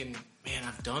you're thinking, man,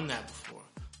 I've done that before,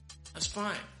 that's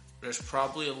fine. There's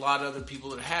probably a lot of other people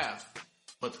that have.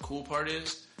 But the cool part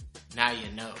is, now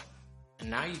you know. And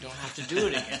now you don't have to do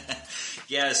it again.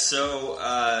 Yeah, so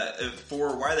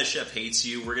for Why the Chef Hates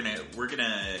You, we're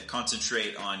gonna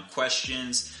concentrate on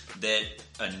questions that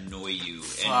annoy you.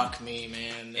 Fuck me,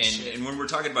 man. And when we're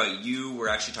talking about you, we're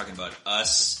actually talking about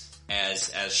us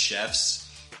as chefs.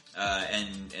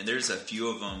 And there's a few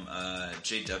of them.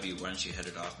 JW, why don't you head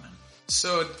it off, man?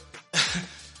 So,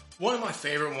 one of my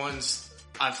favorite ones,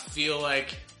 I feel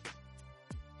like,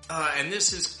 and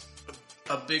this is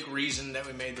a big reason that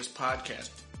we made this podcast.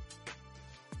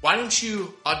 Why don't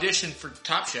you audition for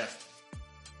Top Chef?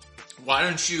 Why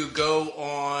don't you go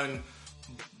on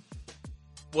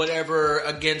whatever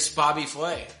against Bobby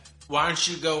Flay? Why don't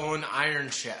you go on Iron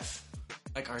Chef?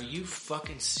 Like, are you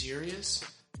fucking serious?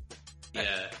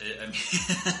 Yeah, I mean...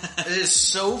 It is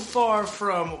so far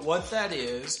from what that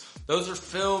is. Those are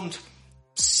filmed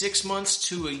 6 months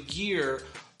to a year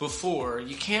before.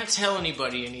 You can't tell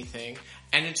anybody anything.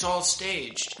 And it's all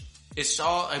staged. It's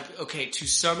all, okay, to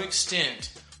some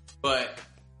extent, but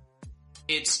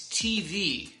it's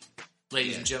TV,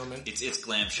 ladies and gentlemen. It's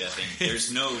glam chefing.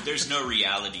 There's no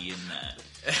reality in that.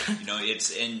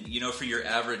 You know, for your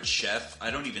average chef,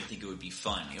 I don't even think it would be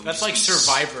fun. That's like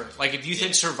Survivor. Like, if you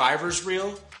think Survivor's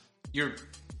real, you're...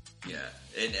 Yeah.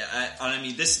 And I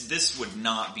mean, this would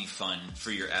not be fun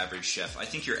for your average chef. I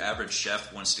think your average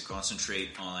chef wants to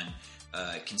concentrate on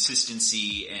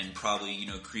consistency and probably, you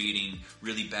know, creating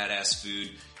really badass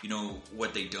food. You know,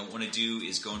 what they don't want to do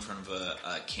is go in front of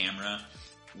a camera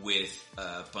with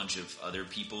a bunch of other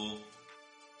people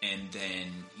and then,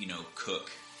 you know,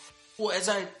 cook. Well,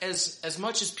 as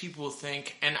much as people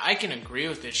think, and I can agree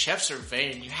with it, chefs are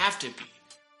vain. You have to be.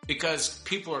 Because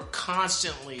people are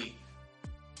constantly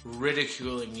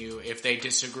ridiculing you if they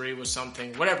disagree with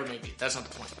something, whatever it may be. That's not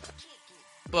the point.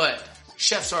 But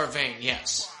chefs are vain,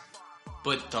 yes.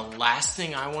 But the last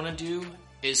thing I want to do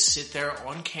is sit there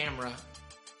on camera,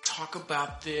 talk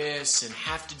about this, and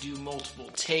have to do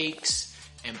multiple takes,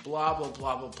 and blah, blah,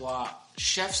 blah, blah, blah.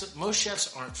 Most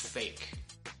chefs aren't fake.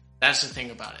 That's the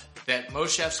thing about it. That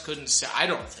most chefs couldn't say, I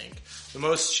don't think, the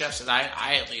most chefs that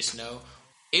I at least know,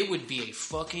 it would be a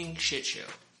fucking shit show.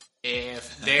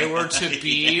 If they were to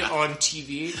be on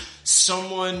TV,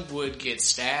 someone would get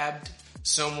stabbed.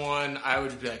 I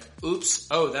would be like, oops,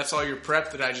 oh, that's all your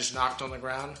prep that I just knocked on the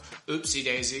ground? Oopsie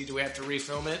daisy, do we have to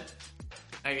refilm it?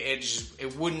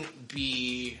 It wouldn't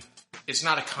be, it's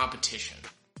not a competition.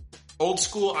 Old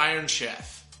school Iron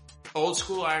Chef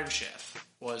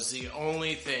was the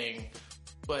only thing,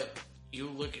 but you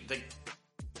look at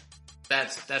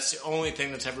that's the only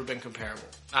thing that's ever been comparable.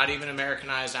 Not even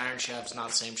Americanized Iron Chef's not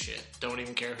the same shit. Don't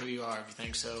even care who you are. If you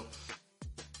think so,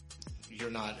 you're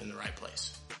not in the right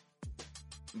place.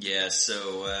 Yeah,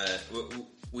 so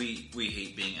we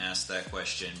hate being asked that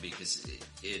question because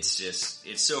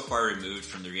it's so far removed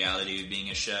from the reality of being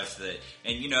a chef that,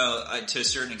 and you know, to a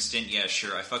certain extent, yeah,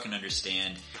 sure, I fucking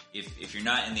understand. If you're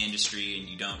not in the industry and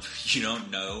you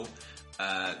don't know,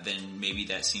 then maybe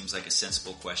that seems like a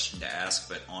sensible question to ask.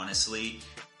 But honestly,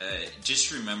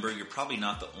 just remember, you're probably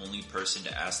not the only person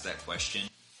to ask that question.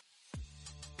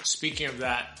 Speaking of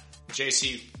that,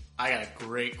 JC, I got a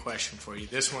great question for you.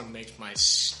 This one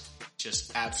makes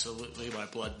just absolutely my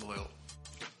blood boil.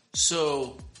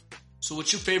 So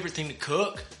what's your favorite thing to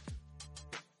cook?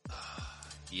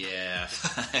 Yeah,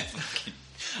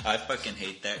 I fucking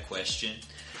hate that question.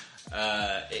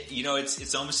 You know,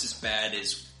 it's almost as bad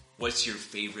as what's your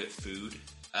favorite food?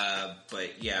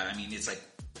 But yeah, I mean, it's like,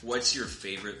 what's your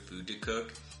favorite food to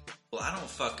cook? Well, I don't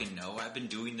fucking know. I've been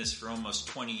doing this for almost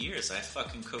 20 years. I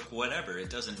fucking cook whatever. It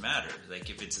doesn't matter. Like,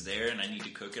 if it's there and I need to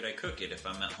cook it, I cook it. If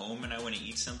I'm at home and I want to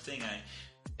eat something,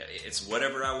 it's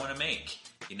whatever I want to make.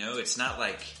 You know, it's not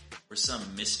like we're some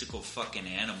mystical fucking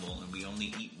animal and we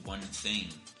only eat one thing.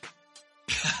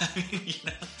 I mean, you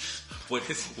know,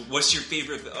 what's your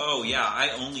favorite? Oh yeah,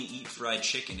 I only eat fried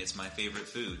chicken. It's my favorite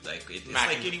food. Like, it's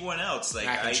like anyone else. Like,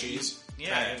 mac and cheese.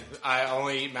 Yeah, I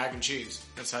only eat mac and cheese.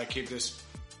 That's how I keep this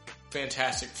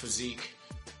fantastic physique.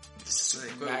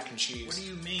 Like, mac and cheese. What do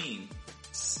you mean?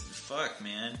 Fuck,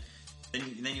 man.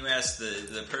 Then you ask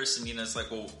the person, you know, it's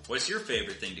like, well, what's your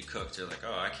favorite thing to cook? They're like,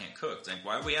 oh, I can't cook. It's like,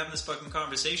 why are we having this fucking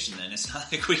conversation then? It's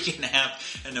not like we can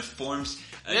have an informed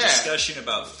discussion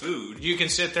about food. You can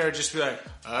sit there and just be like,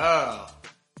 oh,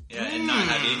 Yeah, and not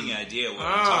have any idea what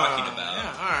I'm talking about.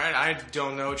 Yeah, all right. I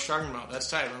don't know what you're talking about. That's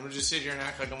tight. I'm gonna just sit here and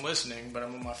act like I'm listening, but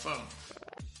I'm on my phone.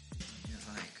 You're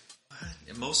like,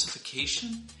 what?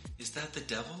 Emulsification? Is that the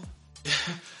devil?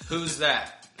 Who's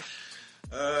that?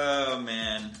 Oh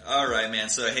man! All right, man.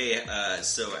 So hey,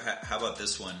 how about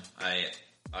this one?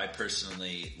 I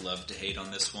personally love to hate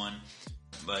on this one,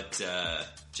 but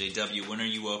JW, when are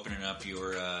you opening up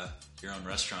your own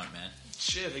restaurant, man?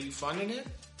 Shit, are you funding it?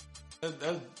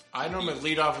 I normally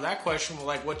lead off with that question. Well,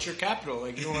 like, what's your capital?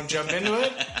 Like, you want to jump into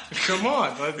it? Come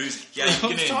on, let's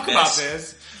talk about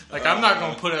this. Like, I'm not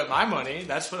going to put up my money.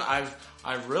 That's what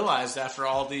I've realized after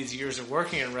all these years of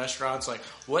working in restaurants. Like,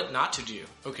 what not to do?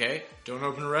 Okay, don't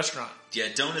open a restaurant. Yeah,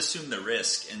 don't assume the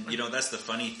risk. And that's the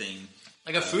funny thing.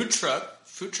 Like a food truck.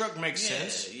 Food truck makes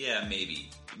sense. Yeah, maybe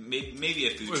a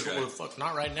food truck. Well, fuck,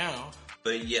 not right now.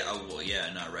 But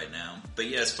not right now. But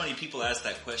yeah, it's funny, people ask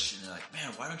that question, they're like,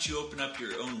 man, why don't you open up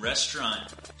your own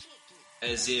restaurant?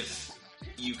 As if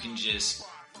you can just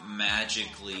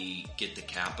magically get the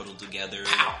capital together.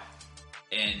 Pow!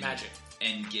 And magic.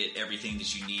 And get everything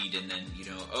that you need, and then,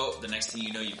 the next thing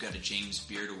you know, you've got a James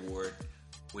Beard Award,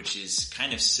 which is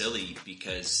kind of silly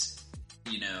because,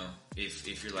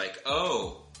 if you're like,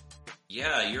 oh,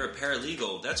 yeah, you're a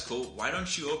paralegal. That's cool. Why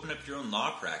don't you open up your own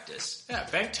law practice? Yeah,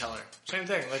 bank teller. Same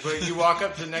thing. Like when you walk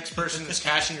up to the next person that's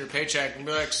cashing your paycheck and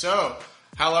be like, so,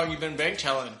 how long you been bank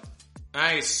telling?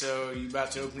 Nice. So you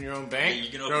about to open your own bank? Yeah, you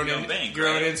can open your own bank, your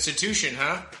right? own institution,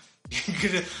 huh?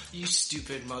 You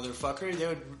stupid motherfucker. They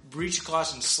would reach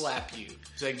across and slap you.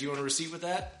 It's like, do you want a receipt with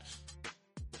that?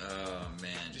 Oh,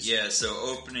 man. Yeah, so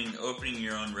opening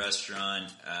your own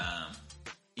restaurant,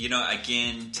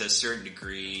 again, to a certain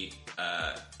degree,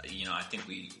 I think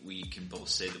we can both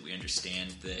say that we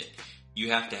understand that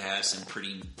you have to have some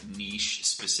pretty niche,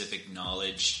 specific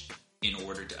knowledge in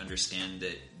order to understand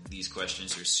that these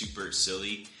questions are super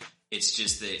silly. It's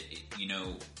just that,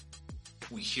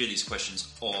 we hear these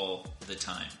questions all the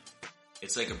time.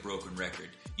 It's like a broken record.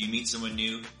 You meet someone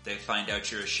new, they find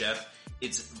out you're a chef,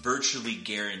 it's virtually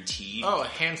guaranteed. Oh, a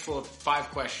handful of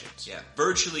 5 questions. Yeah,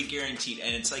 virtually guaranteed.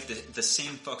 And it's like the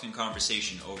same fucking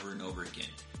conversation over and over again.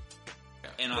 Yeah.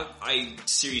 And I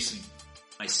seriously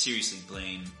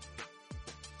blame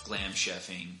glam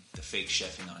chefing, the fake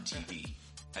chefing on TV.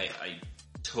 I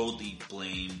totally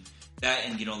blame that,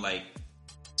 and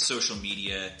social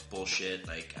media bullshit.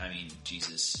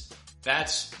 Jesus.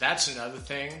 That's another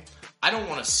thing. I don't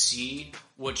want to see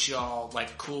what y'all,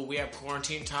 cool, we have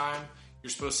quarantine time. You're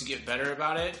supposed to get better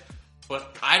about it.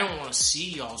 But I don't want to see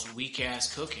y'all's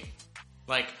weak-ass cooking.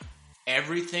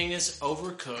 Everything is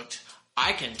overcooked.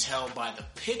 I can tell by the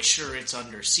picture it's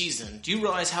under seasoned. Do you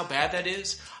realize how bad that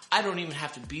is? I don't even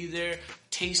have to be there,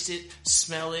 taste it,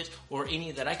 smell it, or any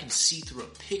of that. I can see through a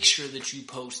picture that you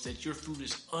post that your food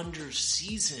is under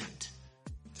seasoned.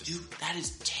 Dude, that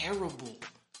is terrible.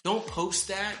 Don't post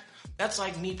that. That's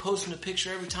like me posting a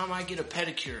picture every time I get a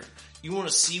pedicure. You want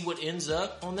to see what ends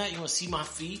up on that? You want to see my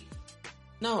feet?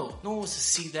 No one wants to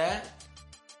see that.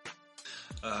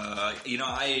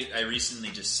 I recently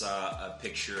just saw a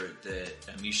picture that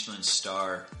a Michelin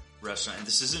star restaurant, and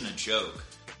this isn't a joke,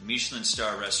 a Michelin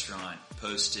star restaurant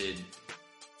posted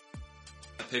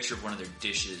a picture of one of their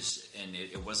dishes, and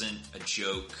it wasn't a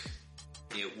joke.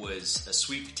 It was a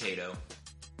sweet potato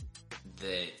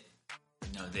that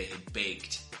they had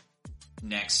baked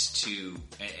next to,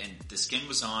 and the skin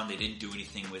was on. They didn't do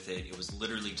anything with it. It was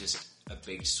literally just a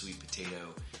baked sweet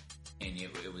potato, and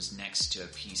it was next to a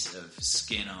piece of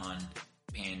skin on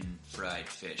pan-fried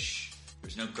fish. There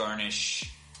was no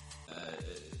garnish,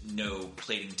 no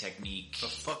plating technique. The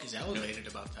fuck is elevated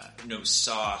about that? No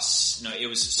sauce. No, it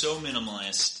was so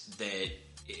minimalist that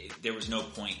there was no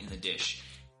point in the dish.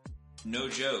 No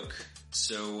joke.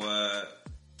 So,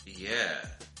 yeah.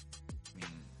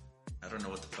 I don't know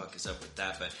what the fuck is up with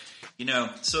that, but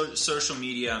so social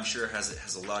media, I'm sure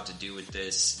has a lot to do with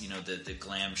this. The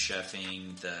glam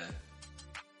chefing,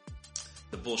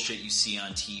 the bullshit you see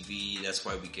on TV. That's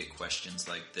why we get questions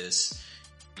like this.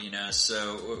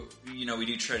 So we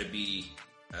do try to be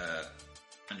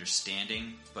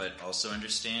understanding, but also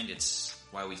understand it's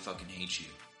why we fucking hate you.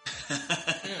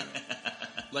 Yeah.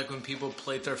 Like when people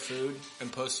plate their food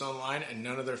and post online, and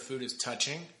none of their food is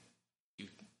touching. You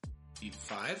eat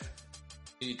 5.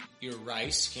 Your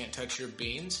rice can't touch your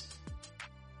beans.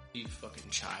 You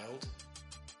fucking child.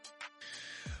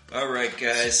 All right,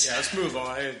 guys. Yeah, let's move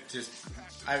on. I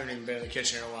haven't even been in the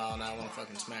kitchen in a while, and I want to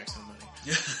fucking smack somebody.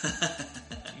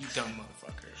 You dumb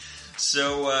motherfucker.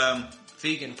 So,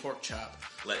 vegan pork chop.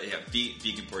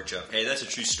 Vegan pork chop. Hey, that's a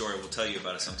true story. We'll tell you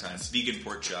about it sometime. Vegan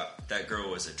pork chop. That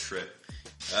girl was a trip.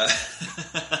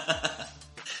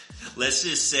 let's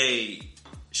just say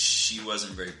she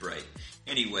wasn't very bright.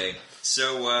 Anyway,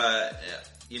 so,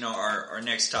 our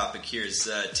next topic here is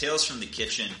Tales from the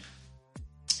Kitchen.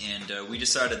 And we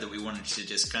decided that we wanted to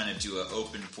just kind of do an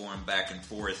open forum back and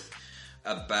forth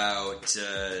about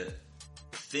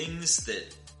things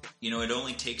that, it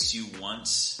only takes you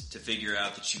once to figure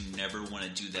out that you never want to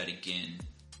do that again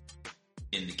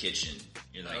in the kitchen.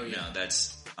 You're like, no,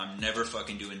 I'm never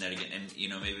fucking doing that again. And,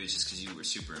 maybe it's just because you were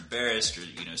super embarrassed or,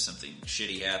 something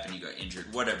shitty happened, you got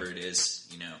injured, whatever it is,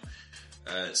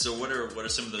 So what are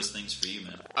some of those things for you,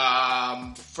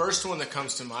 man? First one that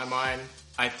comes to my mind,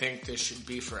 I think this should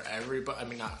be for everybody. I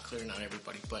mean, not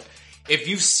everybody, but if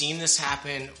you've seen this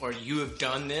happen or you have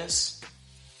done this,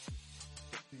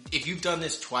 if you've done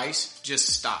this twice, just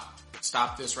stop.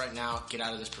 Stop this right now. Get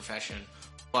out of this profession.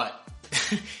 But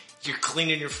you're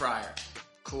cleaning your fryer.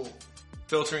 Cool.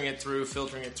 Filtering it through.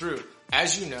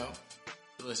 As you know,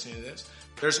 you're listening to this,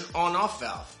 there's an on-off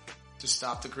valve to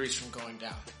stop the grease from going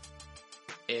down.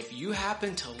 If you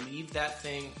happen to leave that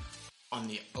thing on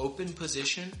the open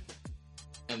position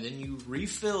and then you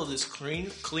refill this clean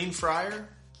fryer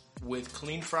with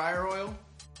clean fryer oil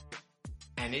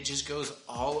and it just goes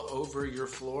all over your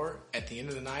floor at the end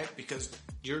of the night, because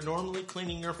you're normally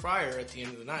cleaning your fryer at the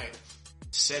end of the night,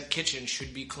 said kitchen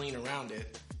should be clean around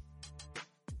it.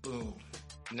 Boom.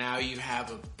 Now you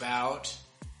have about,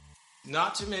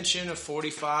 not to mention a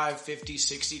 $45, $50,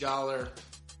 $60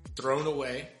 thrown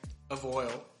away of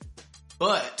oil,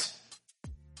 but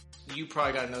you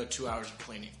probably got another 2 hours of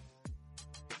cleaning.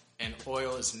 And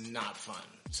oil is not fun.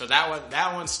 So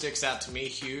that one sticks out to me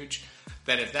huge,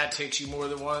 that if that takes you more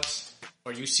than once,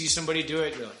 or you see somebody do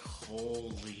it, you're like,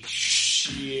 holy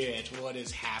shit, what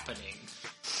is happening?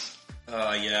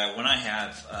 Yeah, when I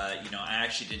have, I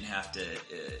actually didn't have to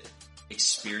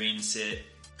experience it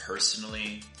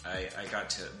personally. I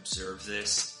got to observe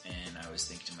this, and I was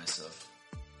thinking to myself,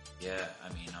 yeah,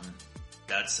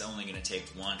 that's only going to take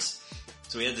once.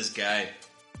 So we had this guy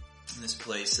in this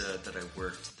place that I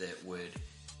worked that would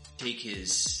take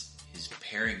his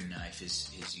paring knife,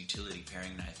 his utility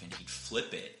paring knife, and he'd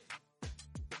flip it,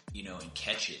 and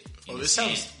catch it. This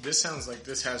sounds like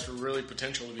this has really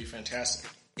potential to be fantastic.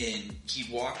 And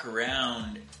he'd walk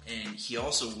around, and he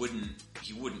also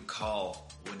wouldn't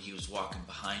call when he was walking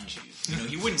behind you.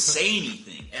 He wouldn't say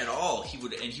anything at all.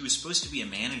 And he was supposed to be a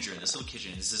manager in this little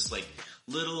kitchen. It's this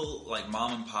little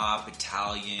mom and pop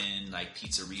Italian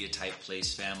pizzeria type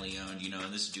place, family owned.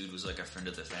 And this dude was a friend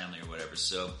of the family or whatever.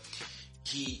 So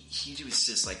he was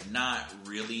just not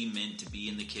really meant to be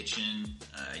in the kitchen.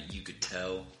 You could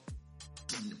tell,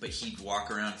 but he'd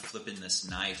walk around flipping this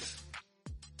knife.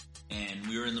 And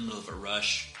we were in the middle of a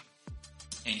rush,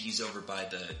 and he's over by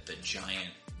the giant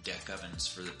deck ovens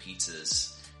for the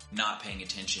pizzas, not paying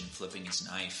attention, flipping his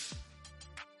knife.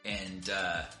 And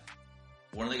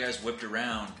one of the guys whipped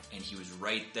around, and he was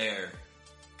right there,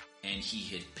 and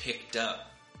he had picked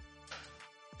up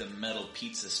the metal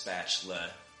pizza spatula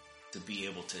to be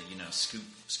able to,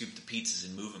 scoop the pizzas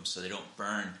and move them so they don't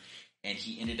burn. And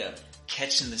he ended up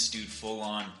catching this dude full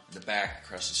on the back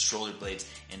across his shoulder blades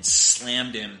and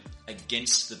slammed him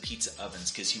against the pizza ovens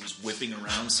because he was whipping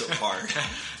around so hard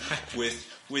with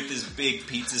his big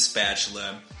pizza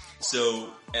spatula. So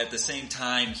at the same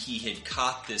time, he had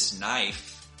caught this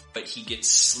knife, but he gets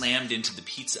slammed into the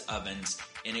pizza ovens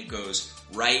and it goes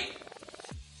right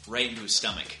into his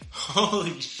stomach.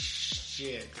 Holy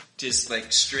shit. Just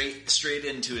straight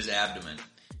into his abdomen.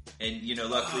 And,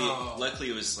 luckily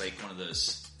it was one of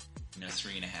those,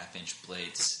 3.5 inch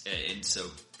blades. And so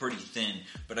pretty thin.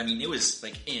 But it was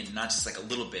in, not just a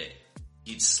little bit.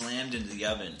 He'd slammed into the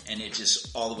oven and it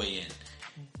just all the way in.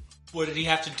 What did he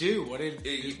have to do?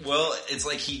 Well, it's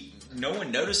no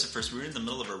one noticed at first. We were in the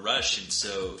middle of a rush. And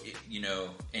so,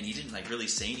 and he didn't really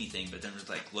say anything, but then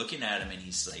we're looking at him and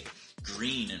he's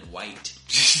green and white.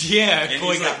 Yeah, and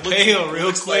he's got pale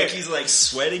real quick. He's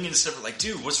sweating and stuff. We're like,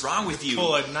 dude, what's wrong with you?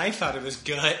 Pull a knife out of his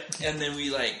gut. And then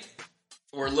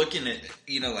we're looking at,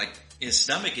 his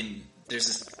stomach, and there's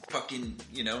this fucking,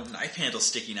 knife handle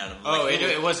sticking out of him.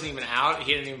 It wasn't even out?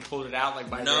 He hadn't even pulled it out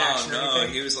by reaction or anything? No,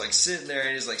 he was sitting there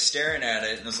and he's staring at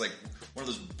it, and it was one of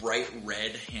those bright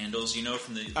red handles,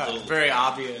 from the little... Very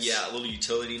obvious. Yeah, little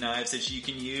utility knives that you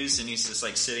can use, and he's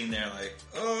just sitting there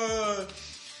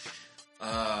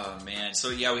oh man.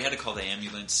 So yeah, we had to call the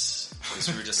ambulance because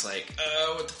we were just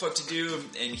what the fuck to do?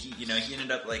 And he, he ended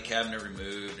up having it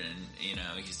removed, and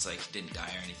he's he didn't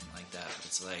die or anything like that. But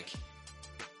it's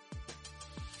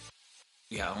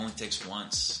yeah, it only takes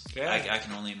once. Yeah. I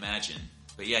can only imagine.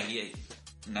 But yeah, he had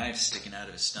knives sticking out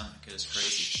of his stomach. It was crazy.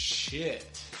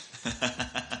 Shit.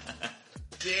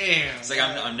 Damn. It's like,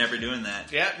 I'm never doing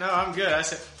that. Yeah, no, I'm good. I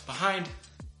said, behind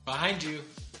you.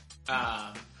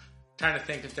 Trying to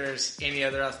think if there's any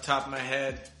other off the top of my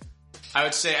head. I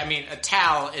would say, a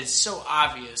towel is so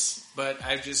obvious, but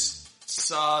I just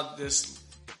saw this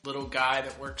little guy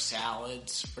that worked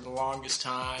salads for the longest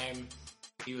time.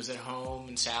 He was at home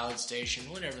in salad station,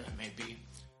 whatever that may be.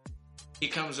 He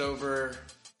comes over,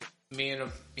 me and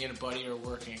a buddy are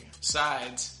working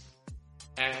sides,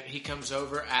 and he comes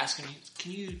over asking,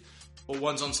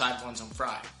 one's on side, one's on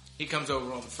fry. He comes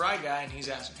over on the fry guy and he's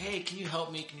asking, hey, can you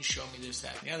help me? Can you show me this,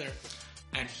 that, and the other?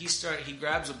 And he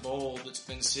grabs a bowl that's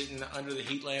been sitting under the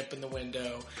heat lamp in the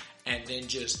window and then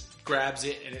just grabs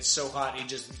it, and it's so hot he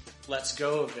just lets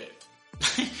go of it.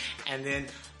 And then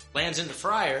lands in the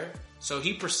fryer, so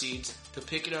he proceeds to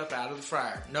pick it up out of the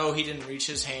fryer. No, he didn't reach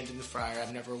his hand in the fryer.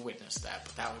 I've never witnessed that,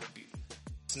 but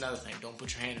it's another thing. Don't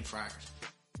put your hand in fryers.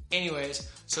 Anyways,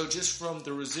 so just from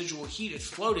the residual heat, it's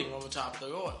floating on the top of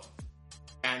the oil.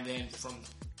 And then from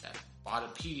that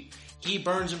bottom heat, he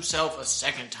burns himself a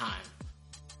second time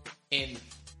in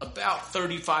about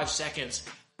 35 seconds.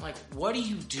 I'm like, what are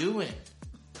you doing?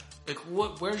 Like,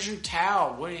 where's your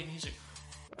towel? And he's like,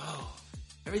 oh,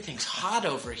 everything's hot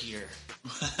over here.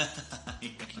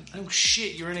 No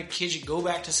shit, you're in a kitchen. Go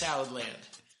back to salad land.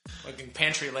 Like in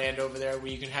pantry land over there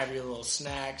where you can have your little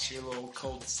snacks, your little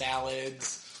cold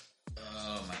salads.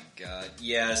 Oh my god.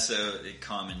 Yeah, so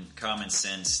common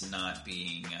sense not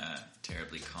being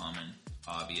terribly common,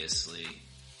 obviously.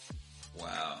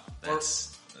 Wow.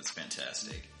 That's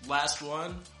fantastic. Last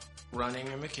one, running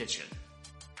in the kitchen.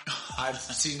 I've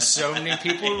seen so many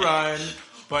people run,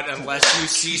 but unless you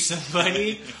see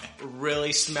somebody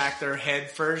really smack their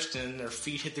head first and their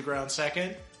feet hit the ground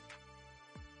second,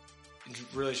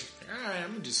 really, alright,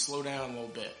 I'm gonna just slow down a little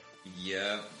bit.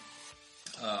 Yeah.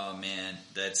 Oh man,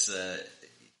 that's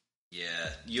yeah.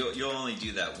 You'll only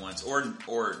do that once,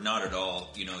 or not at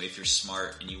all. If you're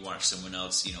smart and you watch someone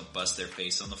else, bust their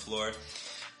face on the floor.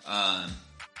 I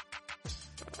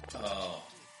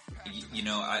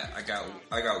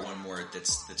got one more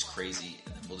that's crazy,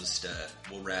 and then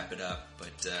we'll wrap it up.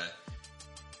 But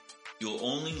you'll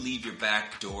only leave your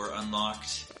back door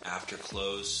unlocked after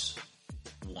close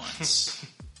once.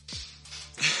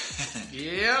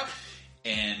 Yep.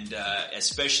 And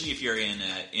especially if you're in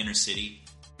inner city,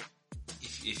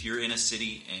 if you're in a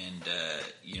city and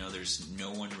there's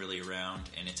no one really around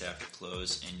and it's after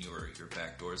close and your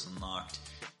back door's unlocked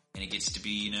and it gets to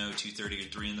be 2:30 or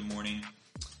 3 in the morning,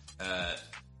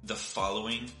 the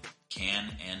following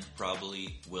can and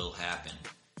probably will happen.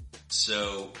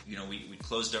 So we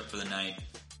closed up for the night.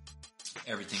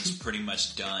 Everything's pretty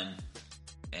much done,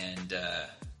 and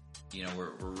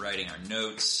we're writing our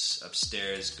notes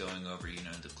upstairs, going over,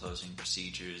 the closing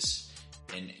procedures.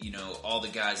 And, all the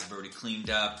guys have already cleaned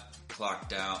up,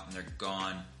 clocked out, and they're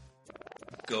gone.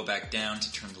 Go back down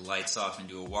to turn the lights off and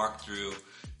do a walkthrough.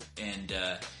 And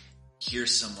hear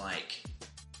some,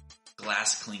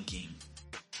 glass clinking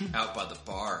out by the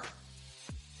bar.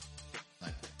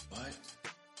 Like, what?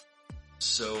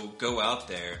 So go out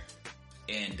there,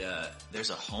 and there's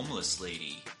a homeless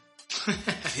lady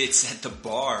it's at the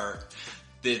bar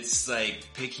that's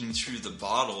picking through the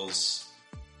bottles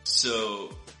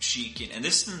so she can, and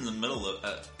this is in the middle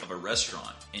of a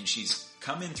restaurant, and she's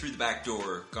come in through the back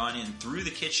door, gone in through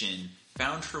the kitchen,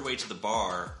 found her way to the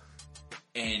bar,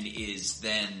 and is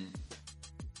then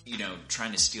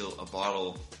trying to steal a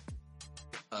bottle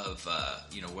of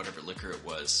whatever liquor it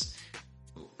was,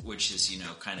 which is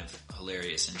kind of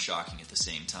hilarious and shocking at the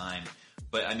same time.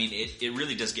 But, it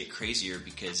really does get crazier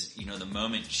because, the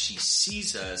moment she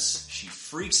sees us, she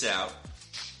freaks out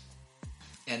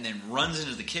and then runs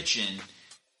into the kitchen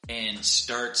and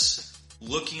starts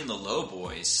looking in the low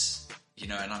boys,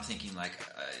 and I'm thinking, I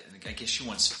guess she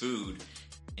wants food.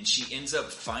 And she ends up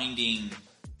finding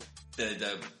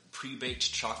the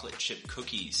pre-baked chocolate chip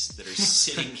cookies that are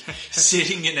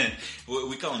sitting in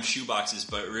we call them shoe boxes,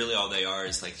 but really all they are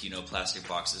is plastic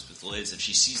boxes with lids. And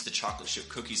she sees the chocolate chip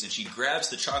cookies and she grabs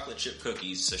the chocolate chip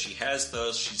cookies. So she has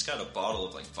those. She's got a bottle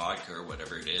of vodka or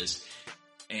whatever it is,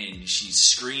 and she's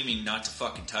screaming not to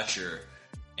fucking touch her,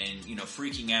 and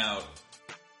freaking out.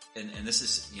 And this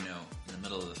is in the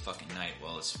middle of the fucking night.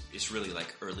 Well, it's really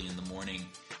early in the morning.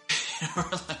 We're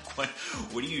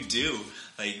what do you do?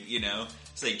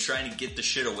 It's trying to get the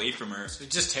shit away from her. So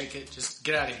just take it. Just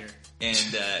get out of here. And,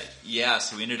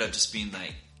 so we ended up just being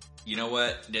you know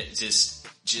what? Just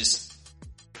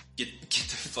get the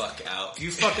fuck out. If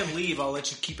you fucking leave, I'll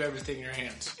let you keep everything in your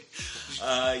hands.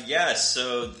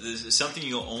 So something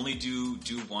you'll only do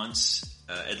once,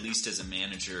 at least as a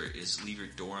manager, is leave your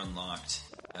door unlocked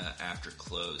after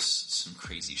close, some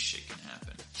crazy shit can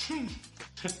happen.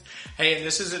 Hey, and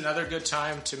this is another good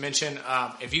time to mention,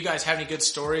 if you guys have any good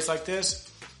stories like this,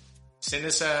 send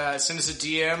us a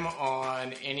DM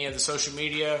on any of the social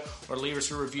media or leave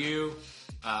us a review.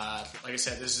 Like I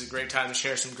said, this is a great time to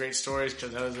share some great stories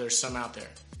because I know there's some out there.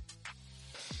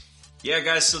 Yeah,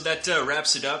 guys, so that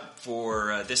wraps it up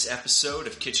for this episode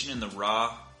of Kitchen in the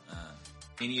Raw.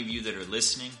 Any of you that are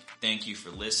listening, thank you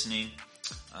for listening.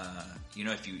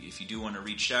 If you do want to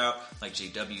reach out, like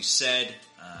JW said,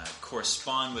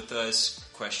 correspond with us,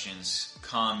 questions,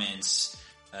 comments.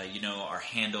 Our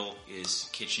handle is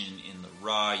Kitchen in the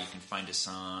Raw. You can find us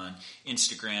on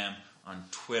Instagram, on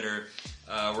Twitter.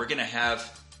 We're going to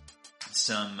have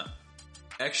some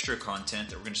extra content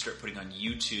that we're going to start putting on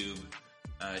YouTube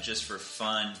just for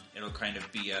fun. It'll kind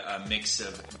of be a mix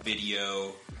of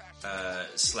video /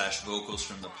 vocals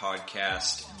from the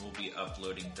podcast, and we'll be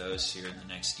uploading those here in the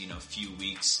next few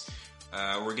weeks.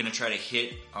 We're going to try to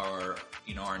hit our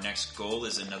next goal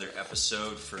is another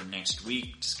episode for next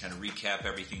week. Just kind of recap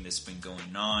everything that's been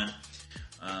going on.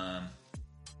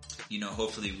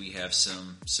 Hopefully we have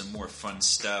some more fun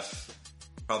stuff.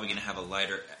 Probably going to have a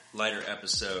lighter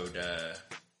episode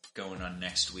going on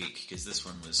next week because this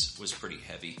one was pretty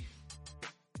heavy.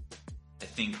 I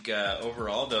think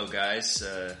overall though, guys,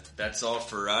 that's all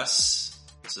for us.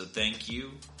 So thank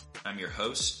you. I'm your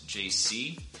host,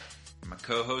 JC. My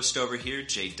co-host over here,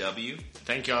 JW.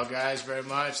 Thank y'all guys very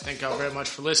much. Thank y'all very much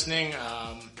for listening.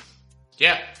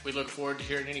 We look forward to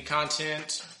hearing any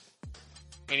content,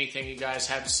 anything you guys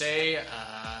have to say.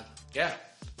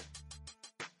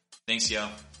 Thanks,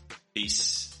 y'all.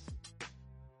 Peace.